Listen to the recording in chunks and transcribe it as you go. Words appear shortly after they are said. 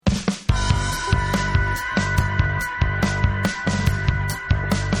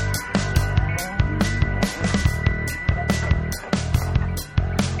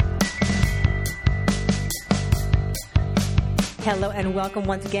Hello and welcome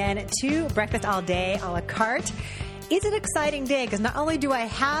once again to Breakfast All Day a la carte. It's an exciting day because not only do I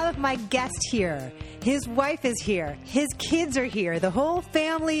have my guest here, his wife is here, his kids are here, the whole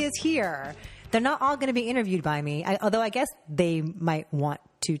family is here. They're not all going to be interviewed by me, although I guess they might want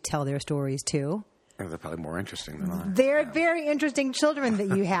to tell their stories too. They're probably more interesting than I. They're very interesting children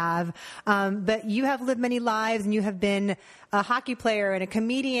that you have. But you have lived many lives, and you have been a hockey player and a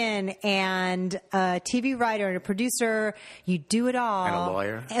comedian and a TV writer and a producer. You do it all. And a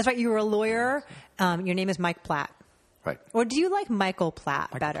lawyer. That's right. You were a lawyer. Your name is Mike Platt. Right. Or do you like Michael Platt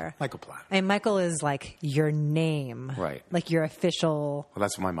better? Michael Platt. And Michael is like your name. Right. Like your official. Well,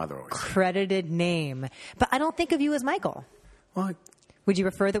 that's what my mother always said. Credited name. But I don't think of you as Michael. Well, would you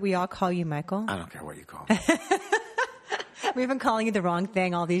prefer that we all call you Michael? I don't care what you call me. We've been calling you the wrong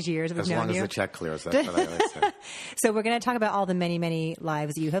thing all these years. As long as the check clears, that's what I always say. So we're going to talk about all the many, many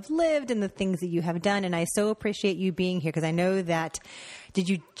lives that you have lived and the things that you have done. And I so appreciate you being here because I know that, did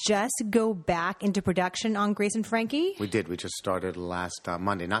you just go back into production on Grace and Frankie? We did. We just started last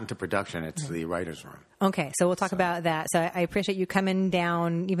Monday. Not into production. It's the writer's room. Okay, so we'll talk about that. So I appreciate you coming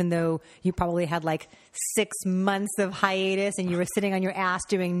down, even though you probably had like 6 months of hiatus and you were sitting on your ass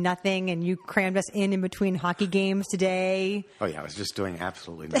doing nothing and you crammed us in between hockey games today. Oh, yeah. I was just doing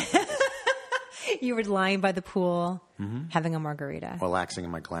absolutely nothing. You were lying by the pool, having a margarita. Relaxing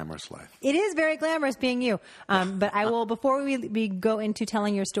in my glamorous life. It is very glamorous being you. But I will, before we go into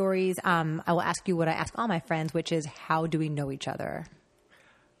telling your stories, I will ask you what I ask all my friends, which is, how do we know each other?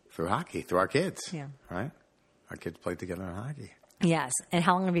 Through hockey, through our kids. Yeah. Right? Our kids played together in hockey. Yes. And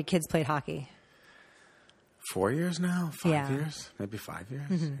how long have your kids played hockey? 4 years now? 5 Yeah. years? Maybe 5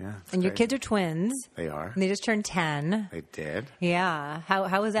 years? Yeah. And your kids are twins. They are. And they just turned 10. They did. Yeah.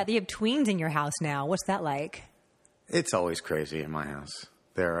 How is that? You have tweens in your house now. What's that like? It's always crazy in my house.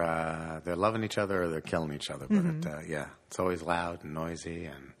 They're loving each other or they're killing each other. But yeah, it's always loud and noisy.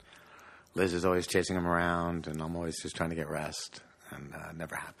 And Liz is always chasing them around, and I'm always just trying to get rest. And it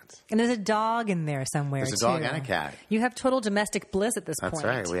never happens. And there's a dog in there somewhere, There's a dog and a cat. You have total domestic bliss at this point. That's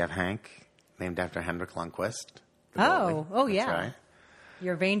right. We have Hank, named after Henrik Lundqvist. Oh, yeah. That's right.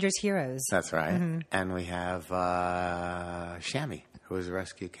 Your Rangers heroes. That's right. And we have Shammy, who is a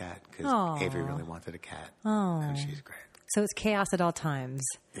rescue cat, because Avery really wanted a cat. Oh. And she's great. So it's chaos at all times.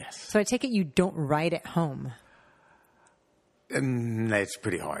 Yes. So I take it you don't write at home. And it's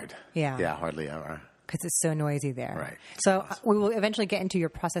pretty hard. Yeah. Yeah, hardly ever. Because it's so noisy there. Right. So we will eventually get into your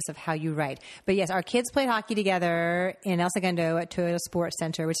process of how you write. But yes, our kids played hockey together in El Segundo at Toyota Sports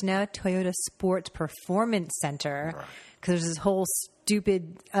Center, which is now Toyota Sports Performance Center. Because there's this whole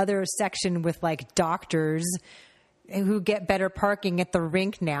stupid other section with like doctors who get better parking at the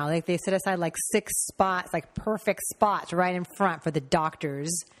rink now. Like they set aside like 6 spots, like perfect spots right in front for the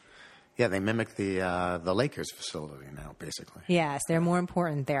doctors. Yeah, they mimic the Lakers facility now, basically. Yes, they're more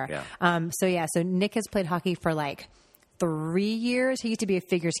important there. Yeah. So Nick has played hockey for like 3 years. He used to be a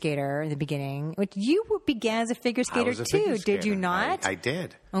figure skater in the beginning. Which you began as a figure skater too, did you not? I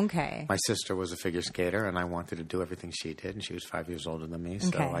did. Okay. My sister was a figure skater, and I wanted to do everything she did, and she was 5 years older than me,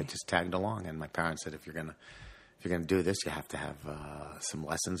 so I just tagged along. And my parents said, if you're gonna do this, you have to have some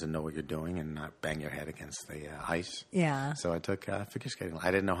lessons and know what you're doing and not bang your head against the ice. Yeah. So I took figure skating.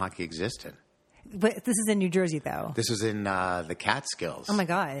 I didn't know hockey existed. But this is in New Jersey, though. This was in the Catskills. Oh, my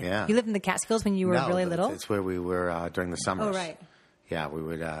God. Yeah. You lived in the Catskills when you were really little? It's where we were during the summers. Oh, right. Yeah, we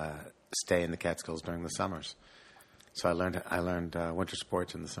would stay in the Catskills during the summers. So I learned winter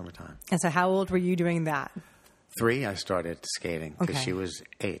sports in the summertime. And so how old were you doing that? 3, I started skating because Okay. she was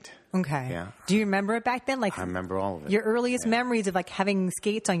 8. Okay. Yeah. Do you remember it back then? Like I remember all of it. your earliest memories of like having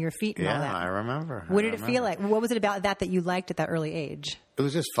skates on your feet and all that? Yeah, I remember. What did it feel like? What was it about that you liked at that early age? It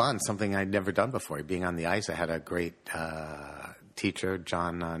was just fun, something I'd never done before. Being on the ice, I had a great teacher,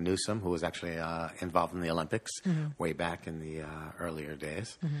 John Newsom, who was actually involved in the Olympics way back in the earlier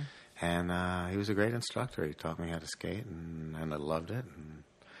days. And he was a great instructor. He taught me how to skate, and I loved it.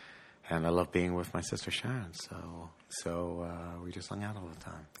 And I love being with my sister Sharon, so we just hung out all the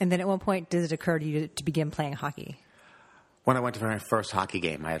time. And then at one point, did it occur to you to begin playing hockey? When I went to my first hockey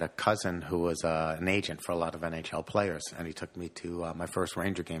game, I had a cousin who was an agent for a lot of NHL players, and he took me to my first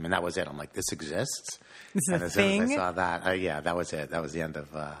Ranger game, and that was it. I'm like, this exists? This is and a as soon as thing? I saw that, yeah, that was it. That was the end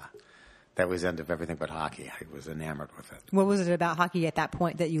of everything but hockey. I was enamored with it. What was it about hockey at that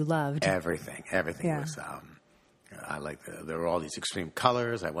point that you loved? Everything Yeah. was. I like there were all these extreme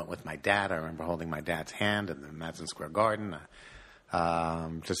colors. I went with my dad. I remember holding my dad's hand in the Madison Square Garden.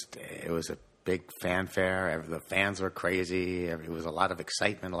 It was a big fanfare. The fans were crazy. It was a lot of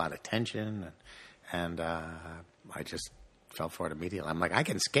excitement, a lot of tension, and I just fell for it immediately. I'm like, I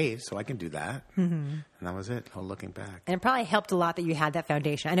can skate, so I can do that. And that was it. No looking back. And it probably helped a lot that you had that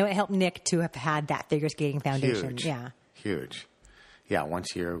foundation. I know it helped Nick to have had that figure skating foundation. Huge. Yeah. Huge. Yeah,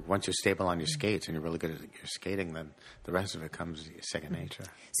 once you're stable on your skates and you're really good at your skating, then the rest of it comes second nature.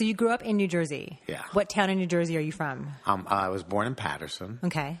 So you grew up in New Jersey. Yeah. What town in New Jersey are you from? I was born in Paterson.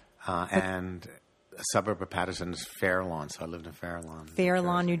 Okay. And a suburb of Paterson is Fair Lawn, so I lived in Fair Lawn. Fair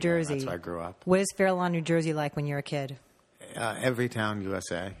Lawn, New Jersey. Yeah, that's where I grew up. What is Fair Lawn, New Jersey like when you're a kid? Every town,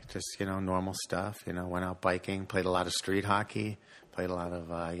 USA. Just, normal stuff. Went out biking, played a lot of street hockey, played a lot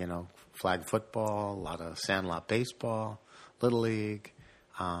of, flag football, a lot of sandlot baseball, Little League.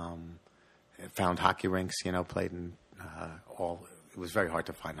 Found hockey rinks, played in all. It was very hard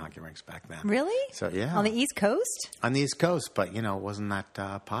to find hockey rinks back then. Really? So, yeah. On the East Coast? On the East Coast, but, it wasn't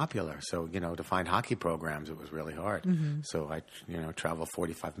that popular. So, to find hockey programs, it was really hard. So I, traveled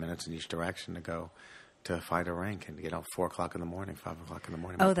 45 minutes in each direction to go to find a rink and, 4 o'clock in the morning, 5 o'clock in the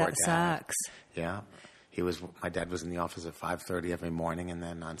morning. Oh, that sucks. Yeah. My dad was in the office at 5:30 every morning, and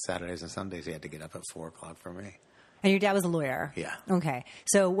then on Saturdays and Sundays, he had to get up at 4 o'clock for me. And your dad was a lawyer? Yeah. Okay.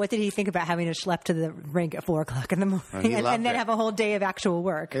 So what did he think about having to schlep to the rink at 4 o'clock in the morning and then have a whole day of actual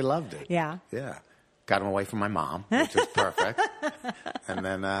work? He loved it. Yeah. Yeah. Got him away from my mom, which is perfect. And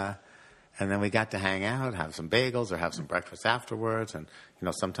then we got to hang out, have some bagels or have some breakfast afterwards. And,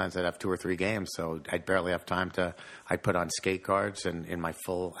 sometimes I'd have 2 or 3 games, so I'd barely have time I'd put on skate guards and in my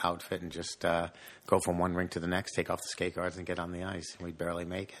full outfit and just go from one rink to the next, take off the skate guards and get on the ice. We'd barely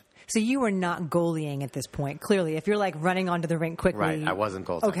make it. So you were not goalieing at this point, clearly. If you're like running onto the rink quickly. Right. I wasn't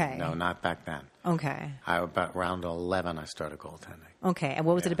goaltending. Okay. No, not back then. Okay. About round 11, I started goaltending. Okay. And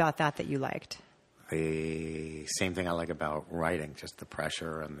what was it about that you liked? The same thing I like about writing, just the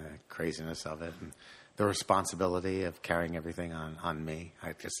pressure and the craziness of it and the responsibility of carrying everything on me.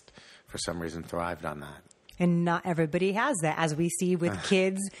 I just, for some reason, thrived on that. And not everybody has that, as we see with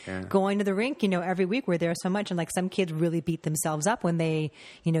kids going to the rink, every week we're there so much. And like some kids really beat themselves up when they,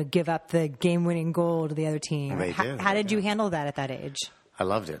 give up the game-winning goal to the other team. They do. How did you handle that at that age? I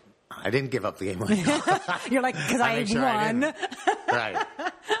loved it. I didn't give up the game-winning goal. You're like, because I won. Right.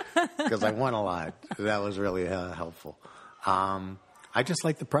 Because I won a lot. That was really helpful. I just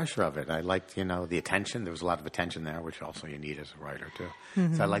liked the pressure of it. I liked, the attention. There was a lot of attention there, which also you need as a writer, too.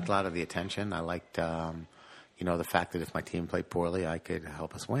 Mm-hmm. So I liked a lot of the attention. I liked, the fact that if my team played poorly, I could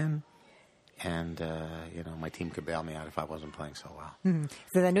help us win. And, my team could bail me out if I wasn't playing so well. Mm-hmm.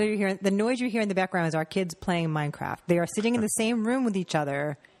 So the noise you hear in the background is our kids playing Minecraft. They are sitting in the same room with each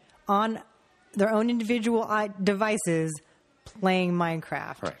other on their own individual devices playing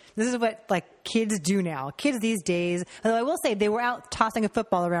Minecraft. Right. This is what kids do now. Kids these days, although I will say they were out tossing a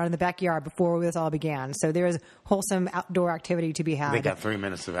football around in the backyard before this all began. So there's wholesome outdoor activity to be had. They got 3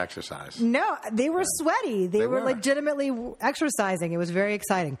 minutes of exercise. No, they were sweaty. They were legitimately exercising. It was very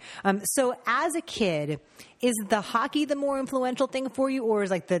exciting. So as a kid, is the hockey the more influential thing for you, or is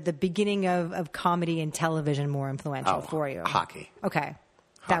the beginning of comedy and television more influential for you? Hockey. Okay.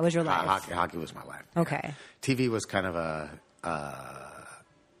 That was your life. Hockey was my life. Okay. TV was kind of a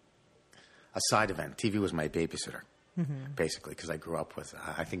side event. TV was my babysitter, basically, because I grew up with,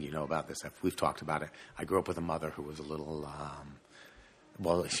 I think you know about this, we've talked about it. I grew up with a mother who was a little,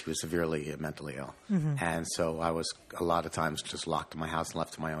 she was severely mentally ill. Mm-hmm. And so I was a lot of times just locked in my house and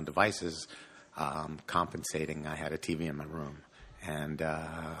left to my own devices, compensating. I had a TV in my room. And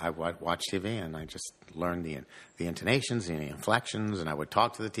I watched TV, and I just learned the intonations, the inflections, and I would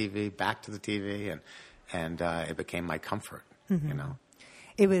talk to the TV, back to the TV, and it became my comfort,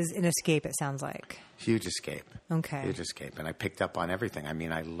 It was an escape, it sounds like. Huge escape. Okay. Huge escape. And I picked up on everything. I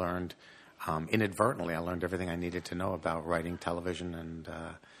mean, I learned, inadvertently, I learned everything I needed to know about writing television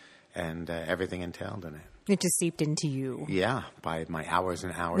and everything entailed in it. It just seeped into you. Yeah, by my hours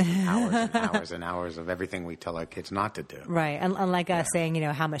and hours and hours and hours and hours of everything we tell our kids not to do. Right. And unlike us saying,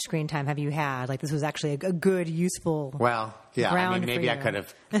 how much screen time have you had? This was actually a good, useful ground maybe I could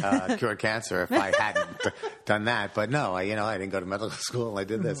have cured cancer if I hadn't done that. But no, I didn't go to medical school. I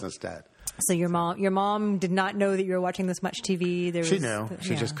did this instead. So your mom did not know that you were watching this much TV? She knew.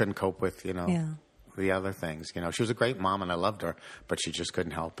 She just couldn't cope with, the other things. She was a great mom and I loved her, but she just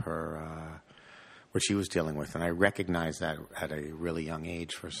couldn't help her what she was dealing with. And I recognized that at a really young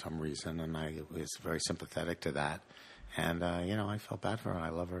age for some reason, and I was very sympathetic to that. And, I felt bad for her. I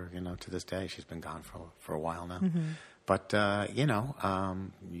love her, to this day. She's been gone for a while now. Mm-hmm. But,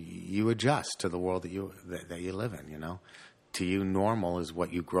 you adjust to the world that you live in, To you, normal is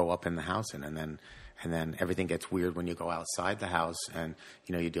what you grow up in the house in, and then everything gets weird when you go outside the house and,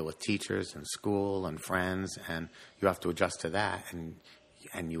 you deal with teachers and school and friends, and you have to adjust to that. And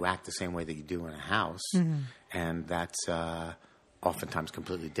and you act the same way that you do in a house, and that's oftentimes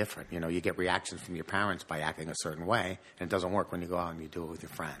completely different. You get reactions from your parents by acting a certain way, and it doesn't work when you go out and you do it with your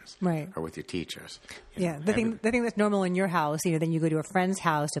friends, right, or with your teachers. The thing that's normal in your house, then you go to a friend's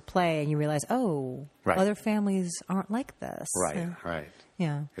house to play, and you realize, other families aren't like this. Right, right.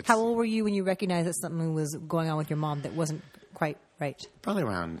 Yeah. How old were you when you recognized that something was going on with your mom that wasn't quite right? Probably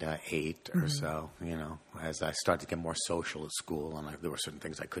around 8 or so, as I started to get more social at school, and there were certain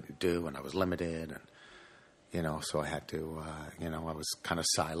things I couldn't do, and I was limited, and so I had to, I was kind of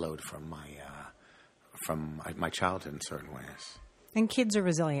siloed from my childhood in certain ways. And kids are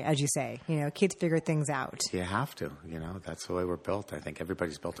resilient, as you say. Kids figure things out. You have to. That's the way we're built. I think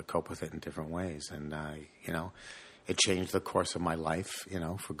everybody's built to cope with it in different ways. And, it changed the course of my life,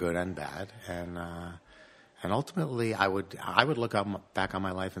 for good and bad. And ultimately, I would look back on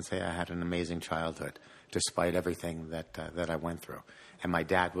my life and say I had an amazing childhood, despite everything that I went through. And my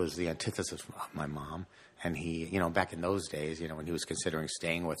dad was the antithesis of my mom. And he, back in those days, when he was considering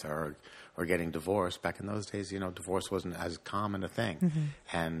staying with her or getting divorced, back in those days, divorce wasn't as common a thing. Mm-hmm.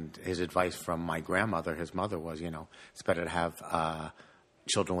 And his advice from my grandmother, his mother, was, it's better to have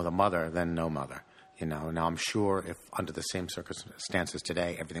children with a mother than no mother. Now I'm sure if under the same circumstances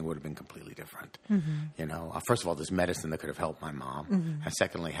today, everything would have been completely different. Mm-hmm. First of all, there's medicine that could have helped my mom. Mm-hmm. And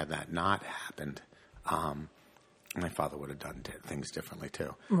secondly, had that not happened, my father would have done things differently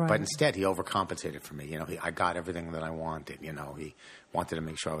too. Right. But instead, he overcompensated for me. I got everything that I wanted. He wanted to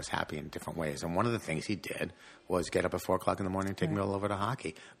make sure I was happy in different ways. And one of the things he did was get up at 4 o'clock in the morning and take me all over to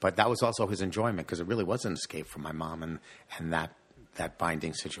hockey. But that was also his enjoyment, because it really was an escape from my mom and that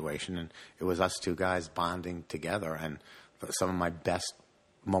binding situation. And it was us two guys bonding together. And some of my best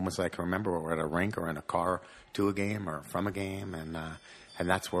moments that I can remember were at a rink or in a car to a game or from a game. And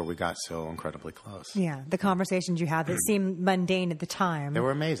that's where we got so incredibly close. Yeah, the conversations you had that seemed mundane at the time. They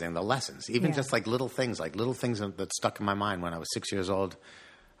were amazing. The lessons, even just like little things that stuck in my mind. When I was 6 years old,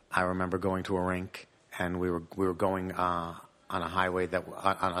 I remember going to a rink, and we were going on a highway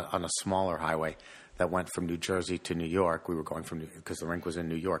on a smaller highway that went from New Jersey to New York. We were going because the rink was in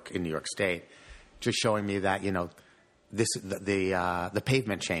New York State, just showing me that the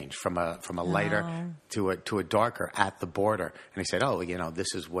pavement changed from a lighter to a darker at the border. And he said,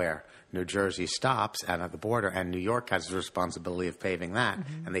 this is where New Jersey stops and at the border, and New York has the responsibility of paving that.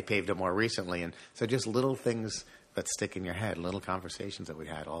 Mm-hmm. And they paved it more recently. And so just little things that stick in your head, little conversations that we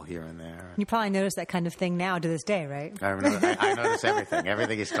had all here and there. You probably notice that kind of thing now to this day, right? I notice everything.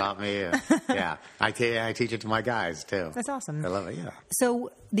 Everything he's taught me. Yeah. I teach it to my guys, too. That's awesome. I love it, yeah.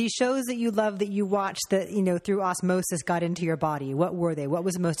 So these shows that you love, that you watched, that, through osmosis got into your body, what were they? What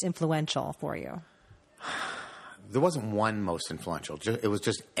was most influential for you? There wasn't one most influential. It was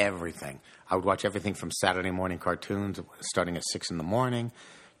just everything. I would watch everything from Saturday morning cartoons starting at 6 in the morning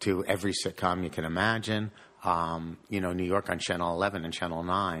to every sitcom you can imagine. New York on Channel 11 and Channel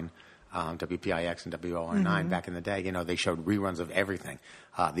 9, WPIX and WOR9 mm-hmm. back in the day, they showed reruns of everything.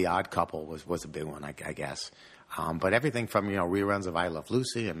 The Odd Couple was a big one, I guess. But everything from, reruns of I Love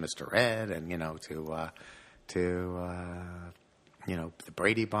Lucy and Mr. Ed and, the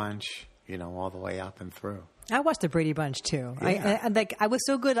Brady Bunch, all the way up and through. I watched the Brady Bunch too. Yeah. I was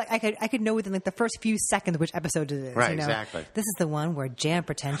so good. I could know within the first few seconds which episode it is. Right, exactly. This is the one where Jan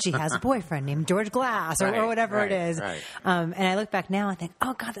pretends she has a boyfriend named George Glass or whatever it is. Right. And I look back now and think,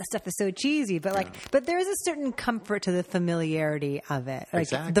 oh God, that stuff is so cheesy. But but there is a certain comfort to the familiarity of it,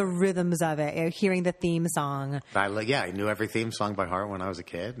 exactly. The rhythms of it, hearing the theme song. I knew every theme song by heart when I was a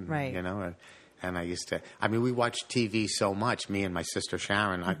kid. And, right. And I used to, we watched TV so much, me and my sister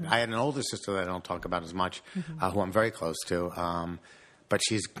Sharon. Mm-hmm. I had an older sister that I don't talk about as much, mm-hmm. Who I'm very close to, but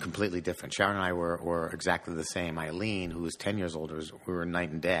she's completely different. Sharon and I were exactly the same. Eileen, who was 10 years older, we were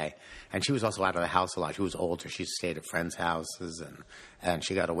night and day. And she was also out of the house a lot. She was older. She stayed at friends' houses, and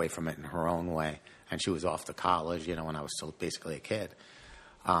she got away from it in her own way. And she was off to college, when I was still basically a kid.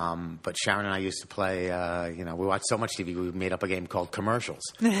 But Sharon and I used to play, we watched so much TV, we made up a game called Commercials.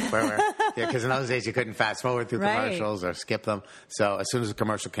 Because in those days you couldn't fast forward through commercials or skip them. So as soon as the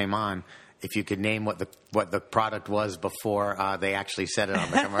commercial came on, if you could name what the product was before they actually said it on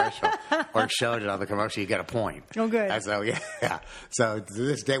the commercial or showed it on the commercial, you get a point. Oh, good. And so, yeah. So to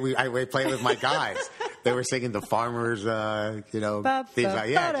this day, I play with my guys. They were singing the farmers, theme. Yeah,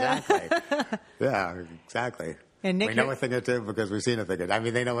 exactly. Yeah, exactly. And Nick, we know a thing or two because we've seen a thing or two.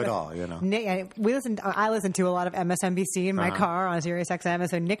 They know it all, Nick, I listen to a lot of MSNBC in my car on Sirius XM, and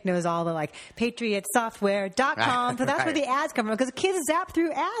so Nick knows all the patriotsoftware.com. So that's where the ads come from, because kids zap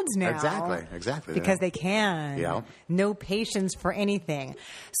through ads now. Exactly. Because they can. Yeah. No patience for anything.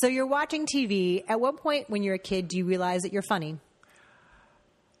 So you're watching TV. At what point when you're a kid do you realize that you're funny?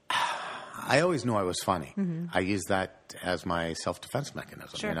 I always knew I was funny. I used that as my self-defense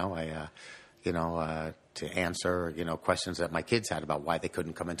mechanism. Sure. To answer questions that my kids had about why they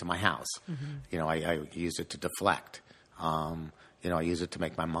couldn't come into my house. I used it to deflect. I used it to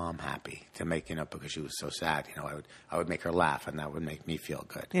make my mom happy, to make because she was so sad. I would make her laugh, and that would make me feel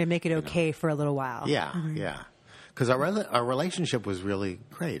good. And make it okay for a little while. Yeah, yeah. Because our relationship was really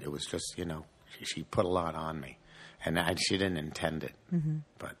great. It was just she put a lot on me, and she didn't intend it,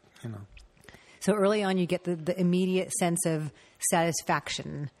 but. So early on, you get the immediate sense of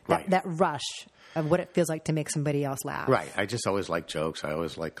satisfaction, that rush of what it feels like to make somebody else laugh. Right. I just always liked jokes. I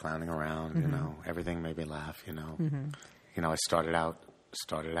always liked clowning around. Everything made me laugh. I started out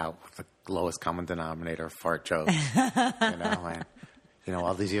with the lowest common denominator, fart jokes. And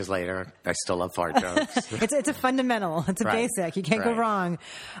all these years later, I still love fart jokes. It's a fundamental. It's a basic. You can't go wrong.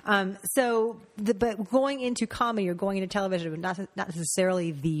 But going into comedy or going into television was not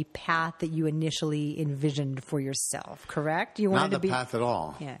necessarily the path that you initially envisioned for yourself, correct? You wanted not the path at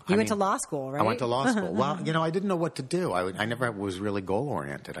all. Yeah. You went to law school, right? I went to law school. Well, I didn't know what to do. I never was really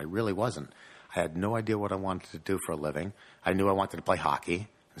goal-oriented. I really wasn't. I had no idea what I wanted to do for a living. I knew I wanted to play hockey.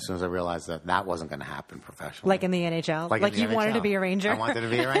 As soon as I realized that wasn't going to happen professionally. Like in the NHL? Like you wanted to be a Ranger? I wanted to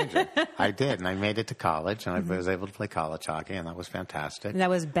be a Ranger. I did, and I made it to college, and I was able to play college hockey, and that was fantastic. And that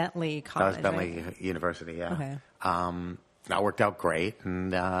was Bentley College, That was Bentley right? University, yeah. Okay. That worked out great,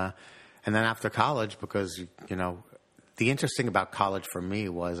 and then after college, because, the interesting about college for me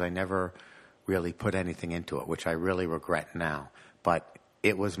was I never really put anything into it, which I really regret now. But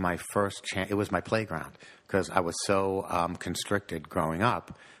it was my first chance. It was my playground because I was so constricted growing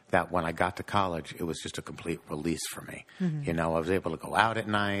up that when I got to college, it was just a complete release for me. I was able to go out at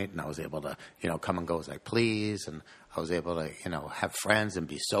night, and I was able to, come and go as I please, and I was able to, have friends and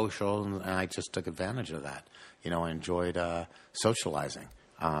be social, and I just took advantage of that. I enjoyed socializing.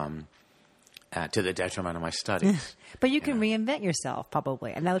 To the detriment of my studies. But you can reinvent yourself,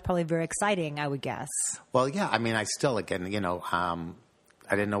 probably. And that was probably very exciting, I would guess. Well, yeah. I mean, I still, again,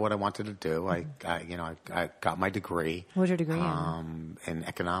 I didn't know what I wanted to do. I got my degree. What was your degree in? In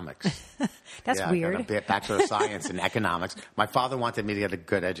economics. That's weird. I got a Bachelor of Science in economics. My father wanted me to get a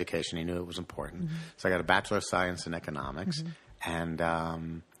good education. He knew it was important. So I got a Bachelor of Science in economics. And,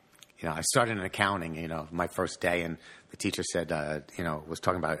 I started in accounting, my first day, and the teacher said, was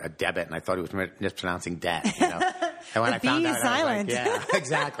talking about a debit, and I thought he was mispronouncing debt, And when I found out, silent. I was like, yeah,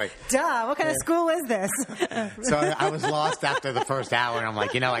 exactly. Duh, what kind of school is this? So I was lost after the first hour, and I'm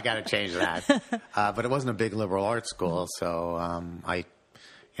like, I got to change that. But it wasn't a big liberal arts school, so I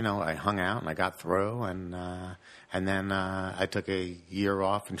hung out, and I got through, and then I took a year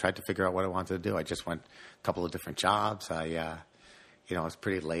off and tried to figure out what I wanted to do. I just went a couple of different jobs. I was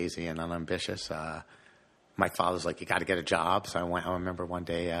pretty lazy and unambitious. My father's like, you got to get a job. So I remember one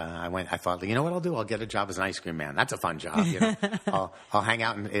day I thought, you know what I'll do? I'll get a job as an ice cream man. That's a fun job. I'll hang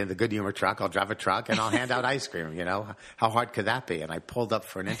out in the Good Humor truck. I'll drive a truck and I'll hand out ice cream. How hard could that be? And I pulled up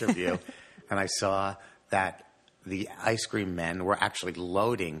for an interview and I saw that the ice cream men were actually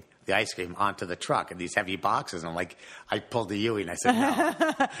loading the ice cream onto the truck in these heavy boxes. And I'm like, I pulled the Yui and I said,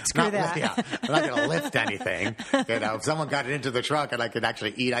 no. Screw that. Yeah, I'm not going to lift anything. If someone got it into the truck and I could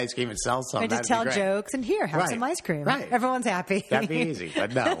actually eat ice cream and sell some, and just tell jokes and have some ice cream. Right. Everyone's happy. That'd be easy.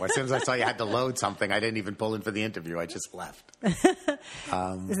 But no, as soon as I saw you had to load something, I didn't even pull in for the interview. I just left.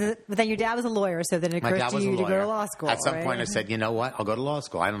 But then your dad was a lawyer, so then it occurred to you to go to law school. At some point I said, you know what? I'll go to law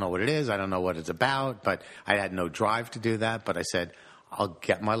school. I don't know what it is. I don't know what it's about. But I had no drive to do that. But I said, I'll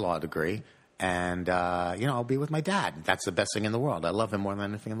get my law degree. And, I'll be with my dad. That's the best thing in the world. I love him more than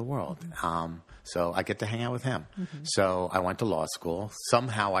anything in the world. So I get to hang out with him. So I went to law school.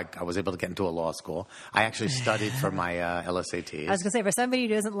 Somehow I was able to get into a law school. I actually studied for my LSATs. I was going to say, for somebody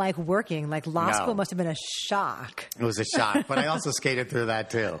who doesn't like working, law school must have been a shock. It was a shock. But I also skated through that,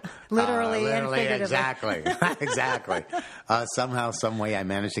 too. Literally and figuratively. Exactly. Exactly. Somehow, some way, I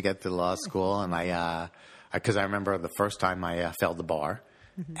managed to get to law school. And because I remember the first time I failed the bar.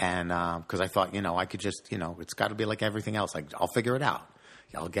 And because I thought, I could just, it's got to be like everything else. I'll figure it out.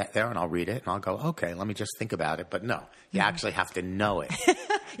 I'll get there and I'll read it and I'll go, okay, let me just think about it. But no, you actually have to know it.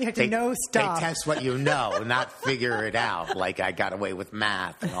 You have to know stuff. They test what you know, not figure it out. Like I got away with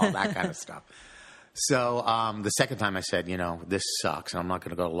math and all that kind of stuff. So the second time I said, this sucks and I'm not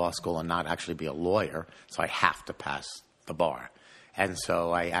going to go to law school and not actually be a lawyer. So I have to pass the bar. And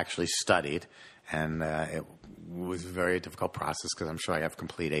so I actually studied and it was a very difficult process because I'm sure I have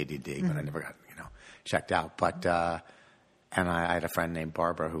complete ADD, but I never got, checked out. But and I had a friend named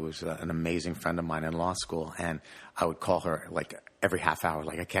Barbara who was an amazing friend of mine in law school, and I would call her like every half hour,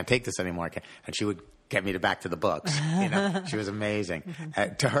 like I can't take this anymore. And she would get me back to the books. She was amazing.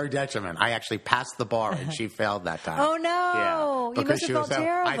 To her detriment, I actually passed the bar and she failed that time. Oh no! Yeah, You must have felt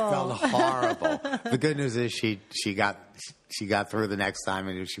terrible. I felt horrible. The good news is she got through the next time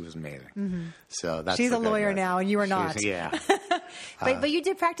and she was amazing. So that's she's a lawyer now, and you are not. Yeah. But you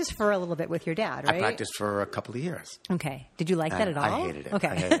did practice for a little bit with your dad, right? I practiced for a couple of years. Okay. Did you like that at all? I hated it. Okay.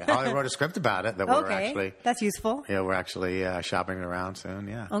 I hated it. I wrote a script about it that we're actually... That's useful. Yeah, we're actually shopping it around soon,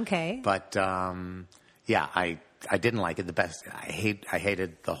 yeah. Okay. But, I didn't like it the best. I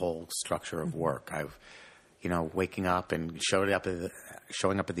hated the whole structure of work. I've, waking up and showing up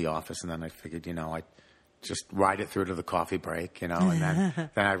at the office, and then I figured, I'd just ride it through to the coffee break, and then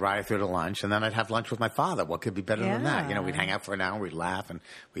I'd ride it through to lunch, and then I'd have lunch with my father. What could be better than that? We'd hang out for an hour, we'd laugh, and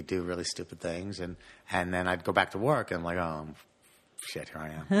we'd do really stupid things, and then I'd go back to work, and I'm like, oh, shit, here I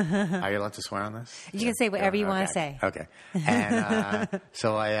am. Are you allowed to swear on this? You can say whatever you want to say. Okay. And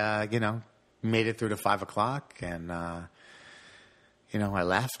so I, made it through to 5 o'clock, and I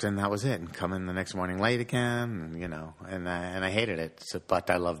left, and that was it. And come in the next morning late again, and I hated it, but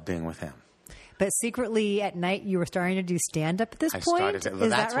I loved being with him. But secretly at night, you were starting to do stand-up at this point? Is that's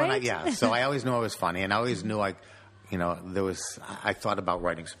that right? When so I always knew I was funny, and I always knew I thought about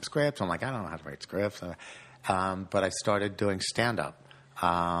writing some scripts. I'm like, I don't know how to write scripts. But I started doing stand-up.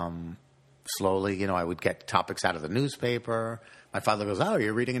 Slowly, I would get topics out of the newspaper. My father goes, oh,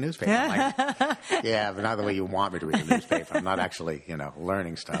 you're reading a newspaper. I'm like, yeah, but not the way you want me to read a newspaper. I'm not actually,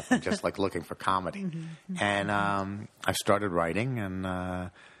 learning stuff. I'm just like looking for comedy. And I started writing, and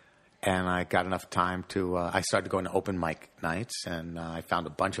I got enough time to. I started going to open mic nights, and I found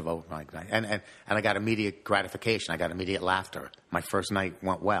a bunch of open mic nights, and I got immediate gratification. I got immediate laughter. My first night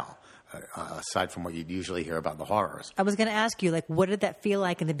went well. Aside from what you'd usually hear about the horrors. I was going to ask you, what did that feel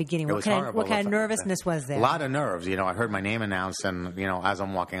like in the beginning? What kind of nervousness was there? A lot of nerves. I heard my name announced, and, as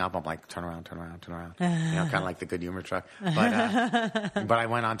I'm walking up, I'm like, turn around. Kind of like the good humor truck. But I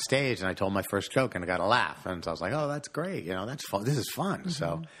went on stage, and I told my first joke, and I got a laugh. And so I was like, oh, that's great. That's fun. This is fun.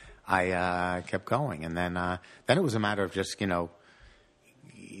 So I kept going. And then it was a matter of just,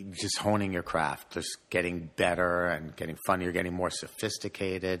 just honing your craft, just getting better and getting funnier, getting more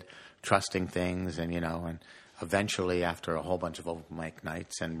sophisticated, trusting things, and eventually after a whole bunch of open mic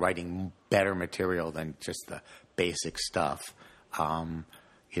nights and writing better material than just the basic stuff, I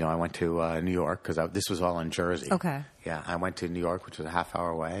went to New York because this was all in Jersey. Okay. Yeah, I went to New York, which was a half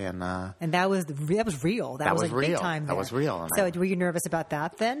hour away, and that was real. That was like real. Big time. That was real. So were you nervous about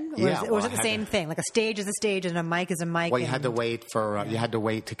that then? Or was it the same thing? Like a stage is a stage and a mic is a mic. Well, you had to wait for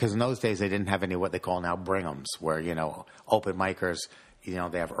because in those days they didn't have any what they call now bring'ems, where open micers,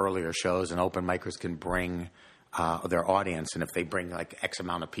 they have earlier shows, and open micers can bring their audience, and if they bring like X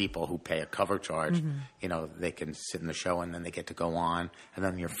amount of people who pay a cover charge, they can sit in the show, and then they get to go on, and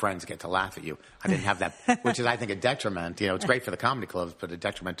then your friends get to laugh at you. I didn't have that, which is, I think, a detriment. It's great for the comedy clubs, but a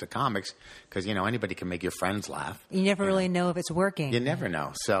detriment to comics because, anybody can make your friends laugh. You never really know if it's working. You never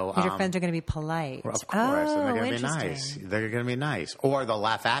know. So your friends are going to be polite. Well, of course, and they're going to be nice. They're going to be nice. Or they'll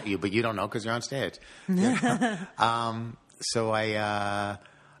laugh at you, but you don't know because you're on stage. So I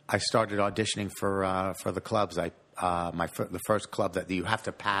started auditioning for the clubs. The first club that you have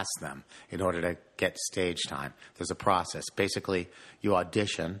to pass them in order to get stage time. There's a process. Basically, you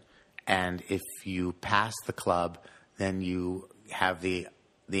audition, and if you pass the club, then you have the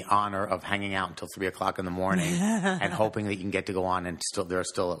honor of hanging out until 3 o'clock in the morning and hoping that you can get to go on, and there are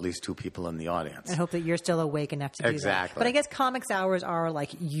still at least 2 people in the audience. And hope that you're still awake enough to do that. Exactly. But I guess comics hours are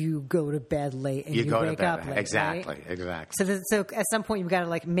like you go to bed late and you wake up late. Exactly, right? exactly. So at some point you've got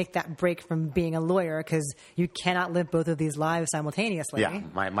to make that break from being a lawyer because you cannot live both of these lives simultaneously. Yeah,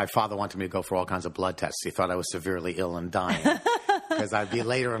 my father wanted me to go for all kinds of blood tests. He thought I was severely ill and dying. Because I'd be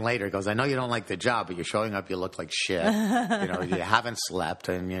later and later. He goes, I know you don't like the job, but you're showing up, you look like shit. You haven't slept,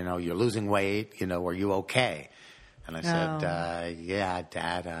 and, you're losing weight. Are you okay? And I said, yeah,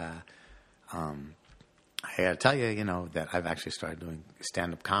 Dad, I got to tell you, that I've actually started doing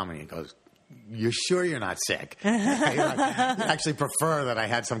stand-up comedy. He goes, you're sure you're not sick? You actually prefer that I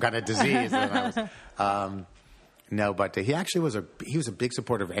had some kind of disease. That I was, no, but he actually was a big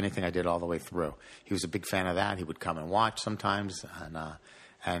supporter of anything I did all the way through. He was a big fan of that. He would come and watch sometimes,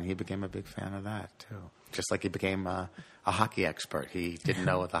 and he became a big fan of that too. Just like he became a hockey expert. He didn't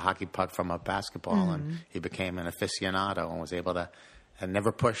know the hockey puck from a basketball, and he became an aficionado and was able to. And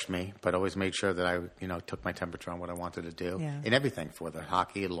never pushed me, but always made sure that I, took my temperature on what I wanted to do in everything, for the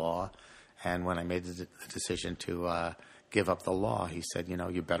hockey, law, and when I made the decision to give up the law, he said,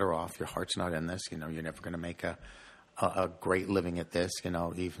 you're better off. Your heart's not in this. You're never going to make a a great living at this,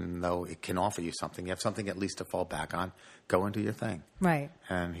 even though it can offer you something. You have something at least to fall back on. Go and do your thing. Right.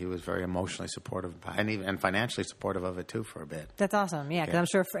 And he was very emotionally supportive and financially supportive of it, too, for a bit. That's awesome. Yeah, because I'm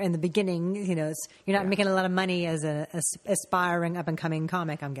sure in the beginning, you're not making a lot of money as an aspiring up-and-coming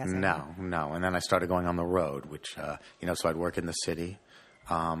comic, I'm guessing. No. And then I started going on the road, which, so I'd work in the city.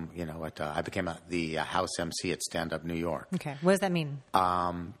 I became the house MC at Stand Up New York. Okay. What does that mean?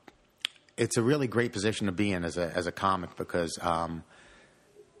 It's a really great position to be in as a comic because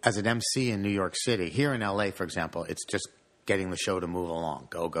as an MC in New York City, here in L.A., for example, it's just getting the show to move along.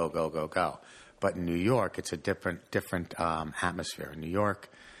 Go, go, go, go, go. But in New York, it's a different atmosphere. In New York,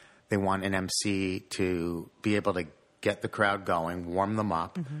 they want an MC to be able to get the crowd going, warm them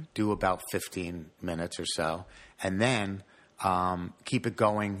up, do about 15 minutes or so, and then keep it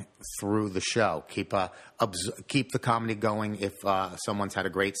going through the show. Keep the comedy going. If someone's had a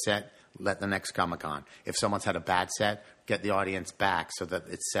great set, let the next comic on. If someone's had a bad set, get the audience back so that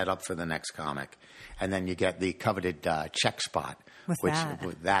it's set up for the next comic. And then you get the coveted check spot. What's that?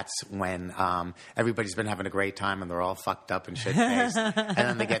 That's when everybody's been having a great time and they're all fucked up and shit-faced. And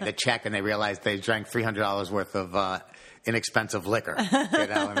then they get the check and they realize they drank $300 worth of inexpensive liquor.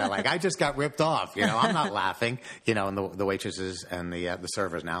 And they're like, I just got ripped off. I'm not laughing. And the waitresses and the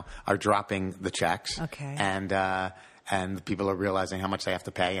servers now are dropping the checks. Okay. And people are realizing how much they have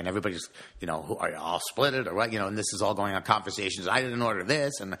to pay, and everybody's, are you all split it or what? And this is all going on conversations. I didn't order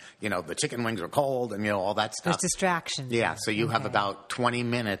this, and, the chicken wings are cold, and, all that stuff. There's distractions. Yeah, so you have about 20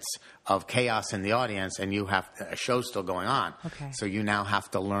 minutes of chaos in the audience, and you have a show still going on. Okay. So you now have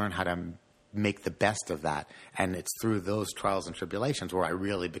to learn how to make the best of that. And it's through those trials and tribulations where I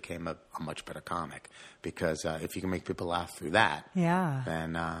really became a much better comic. Because if you can make people laugh through that,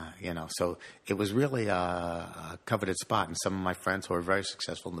 then, so it was really a coveted spot. And some of my friends who are very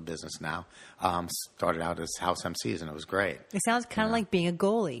successful in the business now started out as house MCs, and it was great. It sounds kind of like being a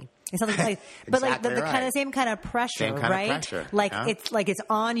goalie. It's something like, but exactly the kind of same kind of pressure, same kind right? Of pressure, like it's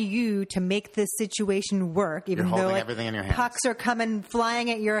on you to make this situation work, even You're though holding everything in your hands. Pucks are coming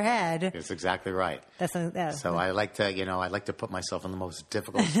flying at your head. That's exactly right. So I like to put myself in the most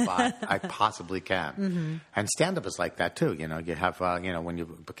difficult spot I possibly can, and stand up is like that too. You have when you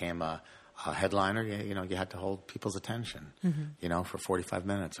became a headliner, you had to hold people's attention, for 45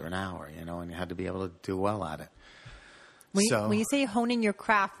 minutes or an hour, and you had to be able to do well at it. When you say honing your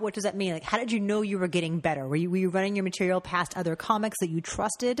craft, what does that mean? Like, how did you know you were getting better? Were you running your material past other comics that you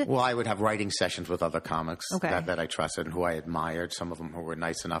trusted? Well, I would have writing sessions with other comics okay. that I trusted and who I admired. Some of them who were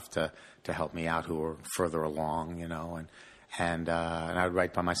nice enough to help me out, who were further along, and I would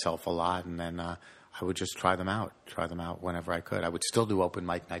write by myself a lot, and then I would just try them out whenever I could. I would still do open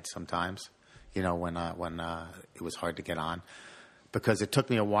mic nights sometimes, when it was hard to get on, because it took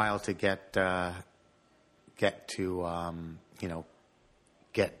me a while to get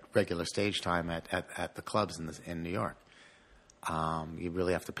regular stage time at the clubs in New York. You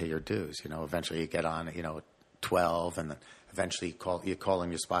really have to pay your dues. Eventually you get on, at 12, and then eventually you call in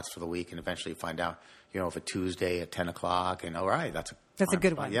your spots for the week, and eventually you find out, if a Tuesday at 10 o'clock, and all right, that's a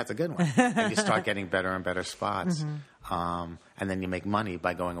good spot. one. Yeah, it's a good one. And you start getting better and better spots. And then you make money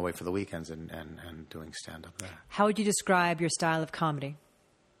by going away for the weekends and doing stand-up there. How would you describe your style of comedy?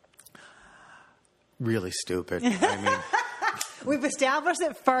 Really stupid. I mean, we've established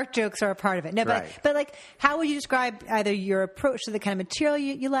that fart jokes are a part of it. No, right. but like, how would you describe either your approach to the kind of material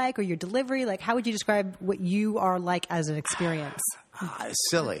you like, or your delivery? Like, how would you describe what you are like as an experience?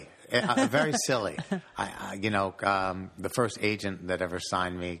 Silly, very silly. The first agent that ever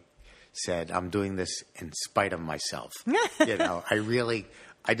signed me said, "I'm doing this in spite of myself."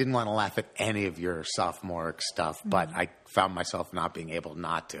 I didn't want to laugh at any of your sophomoric stuff, but I found myself not being able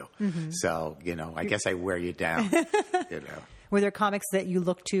not to. So, I guess I wear you down, Were there comics that you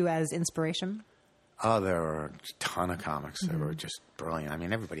looked to as inspiration? Oh, there were a ton of comics that were just brilliant. I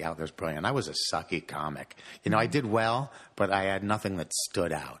mean, everybody out there is brilliant. I was a sucky comic. I did well, but I had nothing that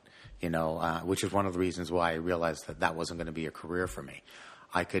stood out, which is one of the reasons why I realized that wasn't going to be a career for me.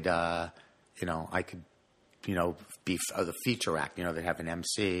 I could be the feature act. They have an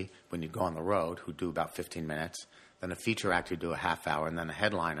MC when you go on the road who do about 15 minutes, then a feature act who do a half hour, and then a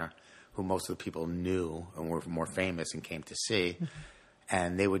headliner who most of the people knew and were more famous and came to see,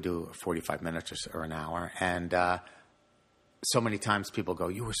 and they would do 45 minutes or an hour. And so many times people go,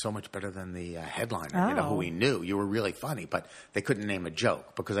 "You were so much better than the headliner, who we knew. You were really funny," but they couldn't name a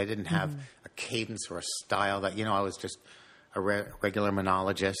joke because I didn't have a cadence or a style that, I was just a regular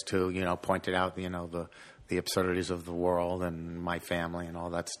monologist who, pointed out, the absurdities of the world and my family and all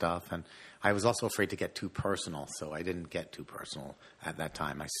that stuff. And I was also afraid to get too personal, so I didn't get too personal at that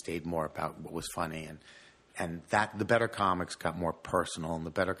time. I stayed more about what was funny that the better comics got more personal, and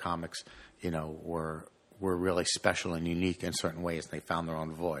the better comics, were really special and unique in certain ways. And they found their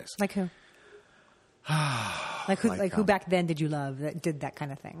own voice. Like who? Who back then did you love that did that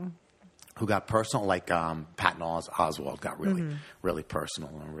kind of thing? Who got personal? Like Patton Oswalt got really, really personal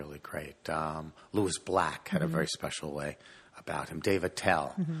and really great. Louis Black had a very special way about him. Dave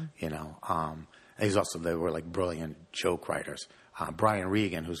Attell, they were like brilliant joke writers. Brian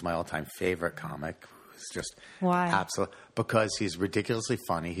Regan, who's my all-time favorite comic, who's just absolute because he's ridiculously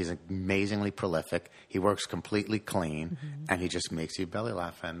funny. He's amazingly prolific. He works completely clean, and he just makes you belly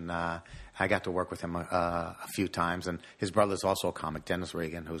laugh. And I got to work with him a few times. And his brother's also a comic, Dennis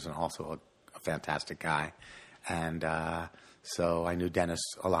Regan, who's also a fantastic guy. And so I knew Dennis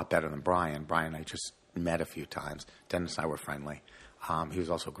a lot better than Brian. Brian I just met a few times. Dennis and I were friendly. He was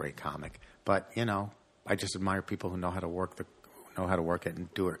also a great comic. But, I just admire people who know how to work it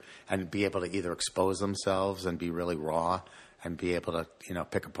and do it and be able to either expose themselves and be really raw and be able to,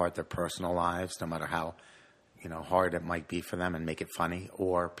 pick apart their personal lives no matter how, hard it might be for them and make it funny,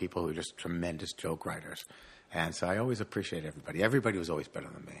 or people who are just tremendous joke writers. And so I always appreciate everybody. Everybody was always better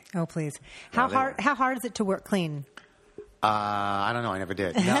than me. Oh, please. How hard is it to work clean? I don't know. I never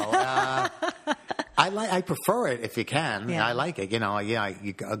did. No. I prefer it if you can. Yeah. I like it. You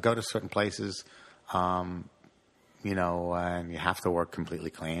go to certain places, and you have to work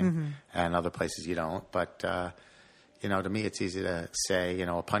completely clean, and other places you don't. But, to me, it's easy to say, a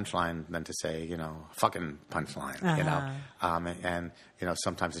punchline than to say, fucking punchline, and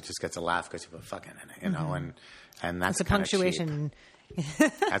sometimes it just gets a laugh because you put fucking in it, and that's a punctuation.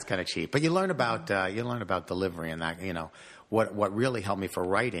 That's kind of cheap. But you learn about delivery and that, what really helped me for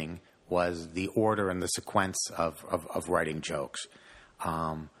writing was the order and the sequence of writing jokes.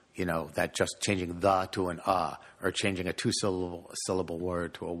 That just changing the to an or changing a two-syllable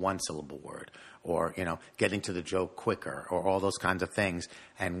word to a one-syllable word, or, getting to the joke quicker, or all those kinds of things.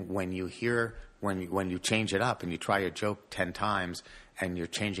 And when you change it up and you try your joke 10 times and you're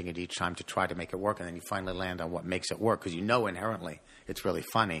changing it each time to try to make it work, and then you finally land on what makes it work because inherently it's really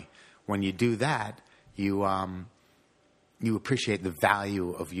funny. When you do that, you appreciate the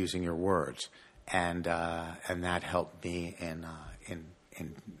value of using your words, and that helped me in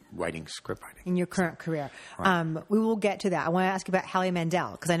writing script writing. In your current career. Right. We will get to that. I want to ask you about Howie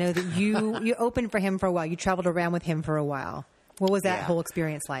Mandel, because I know that you opened for him for a while. You traveled around with him for a while. What was that whole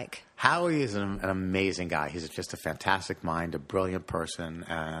experience like? Howie is an amazing guy. He's just a fantastic mind, a brilliant person.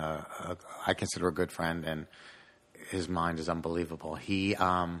 I consider a good friend, and his mind is unbelievable.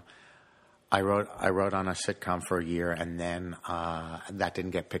 I wrote on a sitcom for a year, and then that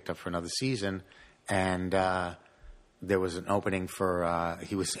didn't get picked up for another season, and there was an opening for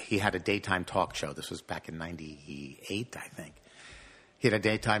he had a daytime talk show. This was back in '98, I think. He had a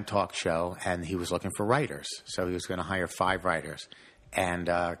daytime talk show, and he was looking for writers. So he was going to hire 5 writers. And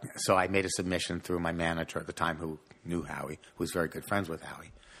so I made a submission through my manager at the time, who knew Howie, who was very good friends with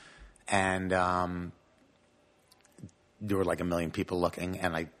Howie. And there were like 1 million people looking,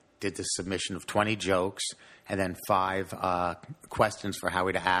 and I did this submission of 20 jokes and then 5 questions for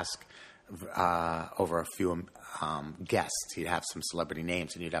Howie to ask over a few guests. He'd have some celebrity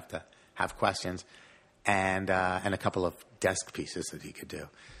names, and you'd have to have questions. And a couple of desk pieces that he could do.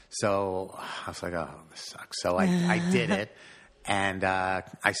 So I was like, oh, this sucks. So I did it, and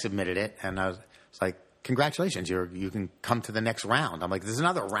I submitted it, and I was like, congratulations, you can come to the next round. I'm like, there's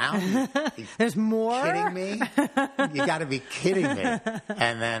another round? There's more? Kidding me? You got to be kidding me.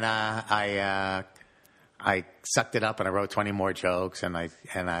 And then I sucked it up, and I wrote 20 more jokes,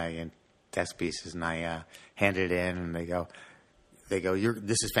 and desk pieces, and I handed it in, and they go,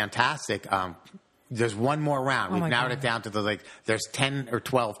 this is fantastic. There's one more round. We've narrowed it down to there's 10 or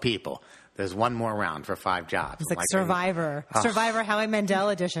 12 people. There's one more round for 5 jobs. It's like Survivor. Survivor Howie Mandel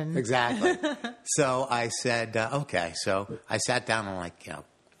edition. Exactly. So I said, okay. So I sat down and I'm like,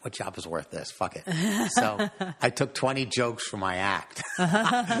 what job is worth this? Fuck it. So I took 20 jokes from my act.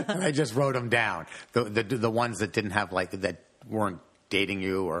 And I just wrote them down. The ones that didn't have that weren't dating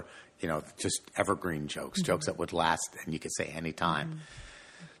you, or, just evergreen jokes, jokes that would last and you could say any time.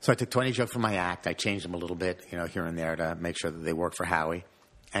 So I took 20 jokes from my act. I changed them a little bit, here and there to make sure that they worked for Howie.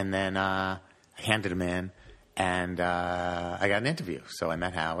 And then I handed them in, and I got an interview. So I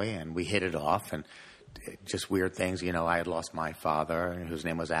met Howie, and we hit it off, and just weird things. I had lost my father, whose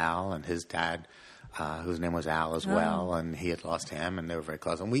name was Al, and his dad, whose name was Al as well, and he had lost him, and they were very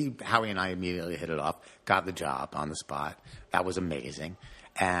close. And Howie and I immediately hit it off, got the job on the spot. That was amazing.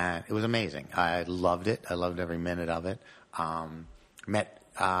 And it was amazing. I loved it. I loved every minute of it. Met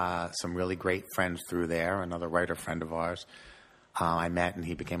some really great friends through there. Another writer friend of ours, I met, and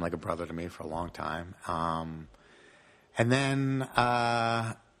he became like a brother to me for a long time. And then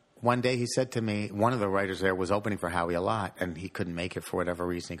one day he said to me, one of the writers there was opening for Howie a lot, and he couldn't make it for whatever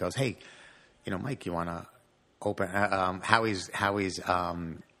reason. He goes, "Hey, Mike, you want to open?" Howie's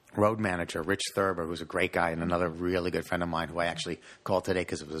road manager, Rich Thurber, who's a great guy and another really good friend of mine, who I actually called today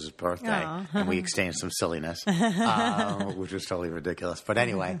because it was his birthday, and we exchanged some silliness, which was totally ridiculous. But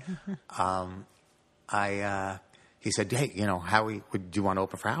anyway, he said, "Hey, Howie, do you want to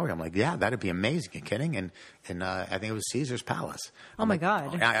open for Howie?" I'm like, "Yeah, that'd be amazing." You kidding? And I think it was Caesar's Palace. Oh my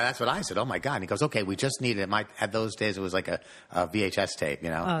God! That's what I said. Oh my God! And he goes, "Okay, we just need it." At those days, it was like a VHS tape, Oh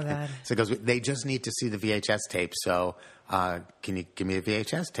God! So he goes, "They just need to see the VHS tape. So can you give me a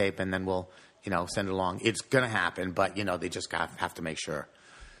VHS tape, and then we'll, send it along. It's gonna happen, but they just have to make sure."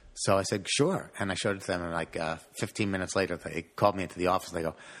 So I said, "Sure," and I showed it to them. And like 15 minutes later, they called me into the office. And they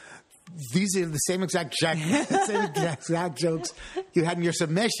go, "These are the same exact jokes you had in your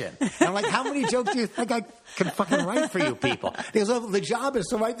submission." And I'm like, "How many jokes do you think I can fucking write for you people?" He goes, "Oh, the job is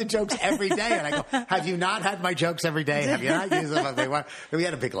to write the jokes every day." And I go, "Have you not had my jokes every day? Have you not used them?" We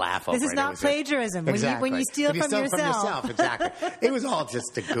had a big laugh over it. This is not plagiarism. Exactly. When you steal from yourself. Exactly. It was all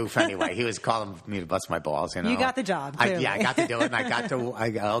just a goof anyway. He was calling me to bust my balls. You got the job, clearly. I got to do it, and I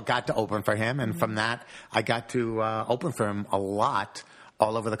got to open for him. And from that, I got to open for him a lot.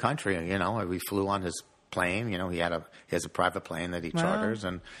 All over the country, we flew on his plane. He has a private plane that he charters,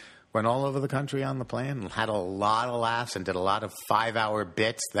 and went all over the country on the plane. Had a lot of laughs and did a lot of 5-hour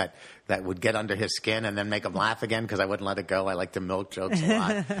bits that would get under his skin and then make him laugh again because I wouldn't let it go. I like to milk jokes a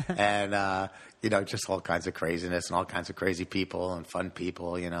lot, and just all kinds of craziness and all kinds of crazy people and fun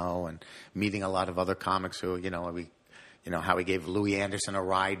people, and meeting a lot of other comics who, how he gave Louis Anderson a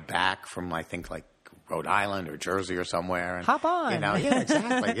ride back from I think like Rhode Island or Jersey or somewhere. And, hop on.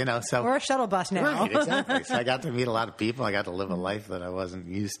 Exactly. So we're a shuttle bus now. Right, exactly. So I got to meet a lot of people. I got to live a life that I wasn't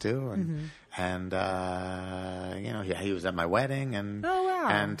used to. And he was at my wedding. And, oh, wow.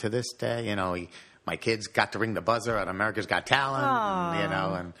 And to this day, my kids got to ring the buzzer at America's Got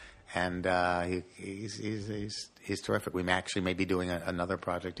Talent, he's terrific. We may be doing another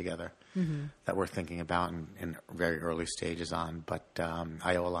project together that we're thinking about in very early stages on. But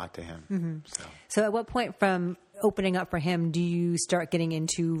I owe a lot to him. So at what point from opening up for him do you start getting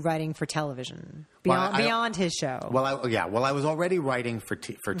into writing for television beyond his show? Well, I was already writing for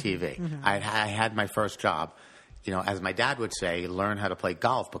TV. I had my first job. As my dad would say, learn how to play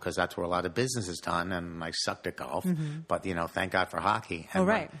golf because that's where a lot of business is done. And I sucked at golf, but thank God for hockey. And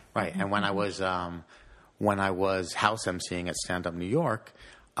right. And when I was house emceeing at Stand Up New York,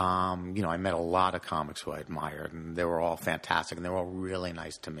 I met a lot of comics who I admired, and they were all fantastic, and they were all really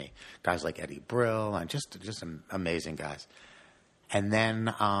nice to me. Guys like Eddie Brill, and just amazing guys. And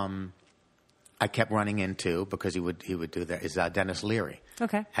then I kept running into, because he would do that, is Dennis Leary.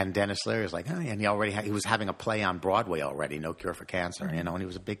 Okay. And Dennis Leary was like, and he was having a play on Broadway already, No Cure for Cancer, and he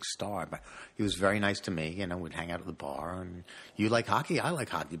was a big star. But he was very nice to me, we'd hang out at the bar, and you like hockey? I like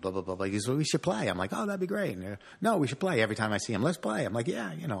hockey, blah, blah, blah, blah. He said, well, we should play. I'm like, oh, that'd be great. And, no, we should play. Every time I see him, let's play. I'm like,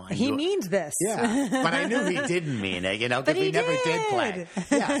 yeah, He means this. Yeah. But I knew he didn't mean it, because we never did play.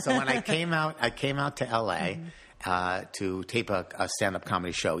 Yeah. So when I came out to L.A., to tape a stand-up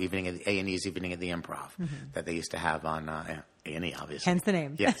comedy show, A&E's Evening at the Improv, that they used to have on A&E, obviously. Hence the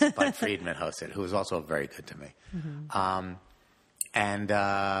name. Yes, Bud Friedman hosted, who was also very good to me. And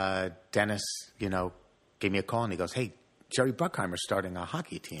Dennis, gave me a call, and he goes, hey, Jerry Bruckheimer's starting a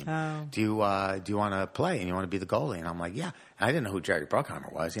hockey team. Oh. Do you want to play, and you want to be the goalie? And I'm like, yeah. And I didn't know who Jerry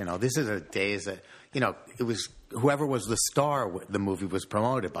Bruckheimer was. This is the days that, it was whoever was the star the movie was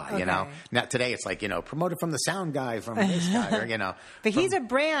promoted by, okay. Now today it's like, promoted from the sound guy, from this guy, or, But he's a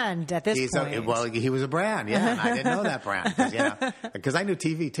brand at this point. He was a brand, yeah. And I didn't know that brand, because I knew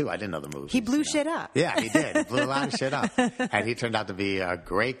TV too. I didn't know the movies. He blew shit up. Yeah, he did. He blew a lot of shit up. And he turned out to be a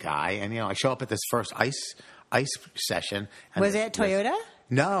great guy. And, I show up at this first ice session. Was it Toyota?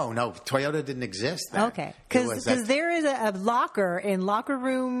 No, Toyota didn't exist then. Okay, because there is a locker in locker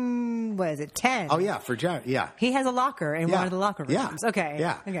room. What is it, 10? Oh yeah, for Jerry. Yeah, he has a locker in one of the locker rooms. Yeah. Okay.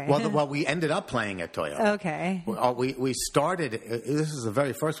 Yeah. Okay. Well, we ended up playing at Toyota. Okay. We started. This is the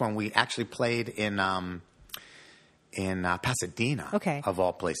very first one. We actually played in Pasadena, okay, of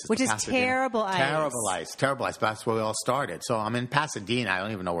all places. Which is Pasadena. Terrible ice. Terrible ice. But that's where we all started. So I'm in Pasadena. I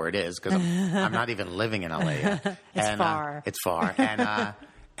don't even know where it is because I'm not even living in LA yet. Far. It's far.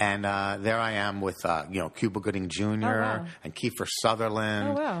 And there I am with Cuba Gooding Jr. Wow. and Kiefer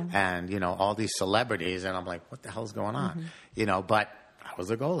Sutherland, wow. and all these celebrities. And I'm like, what the hell's going on? But I was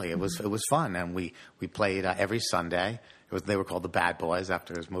a goalie. It was fun, and we played every Sunday. They were called the Bad Boys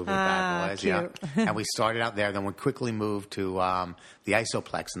after his movie, Bad Boys. Cute. Yeah. And we started out there. Then we quickly moved to the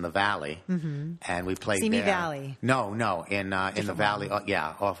Isoplex in the Valley, and we played Simi there. Valley. No, in the Valley.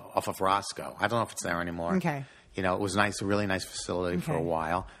 Off of Roscoe. I don't know if it's there anymore. Okay. It was nice, a really nice facility for a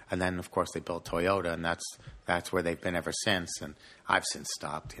while, and then of course they built Toyota, and that's where they've been ever since. And I've since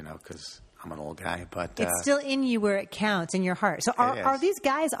stopped, because I'm an old guy, but it's still in you where it counts in your heart. So are these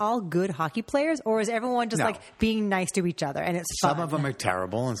guys all good hockey players, or is everyone just like being nice to each other and it's fun? Some of them are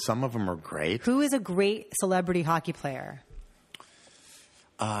terrible, and some of them are great. Who is a great celebrity hockey player?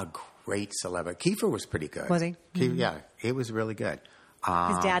 Great celebrity. Kiefer was pretty good. Was he? Yeah, he was really good.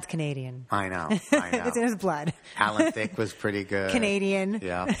 His dad's Canadian. I know. It's in his blood. Alan Thicke was pretty good. Canadian.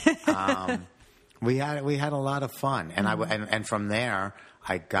 Yeah. We had a lot of fun, and and from there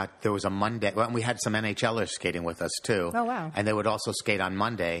there was a Monday. Well, we had some NHLers skating with us too. Oh wow! And they would also skate on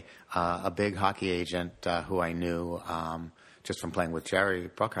Monday. A big hockey agent who I knew just from playing with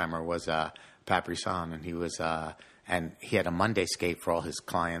Jerry Bruckheimer was Pat Brisson, and he was and he had a Monday skate for all his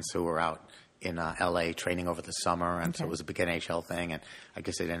clients who were out in L.A. training over the summer, and so it was a big NHL thing. And I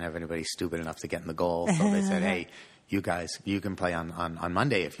guess they didn't have anybody stupid enough to get in the goal, so they said, "Hey, you guys, you can play on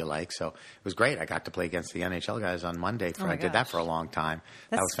Monday if you like." So it was great. I got to play against the NHL guys on Monday. I did that for a long time.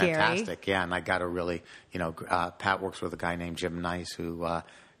 That was fantastic. Yeah, and I got to really, Pat works with a guy named Jim Nice, who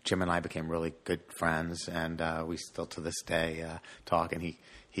Jim and I became really good friends, and we still to this day talk. And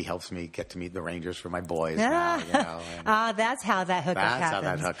he helps me get to meet the Rangers for my boys now. That's how that hookup happens. That's how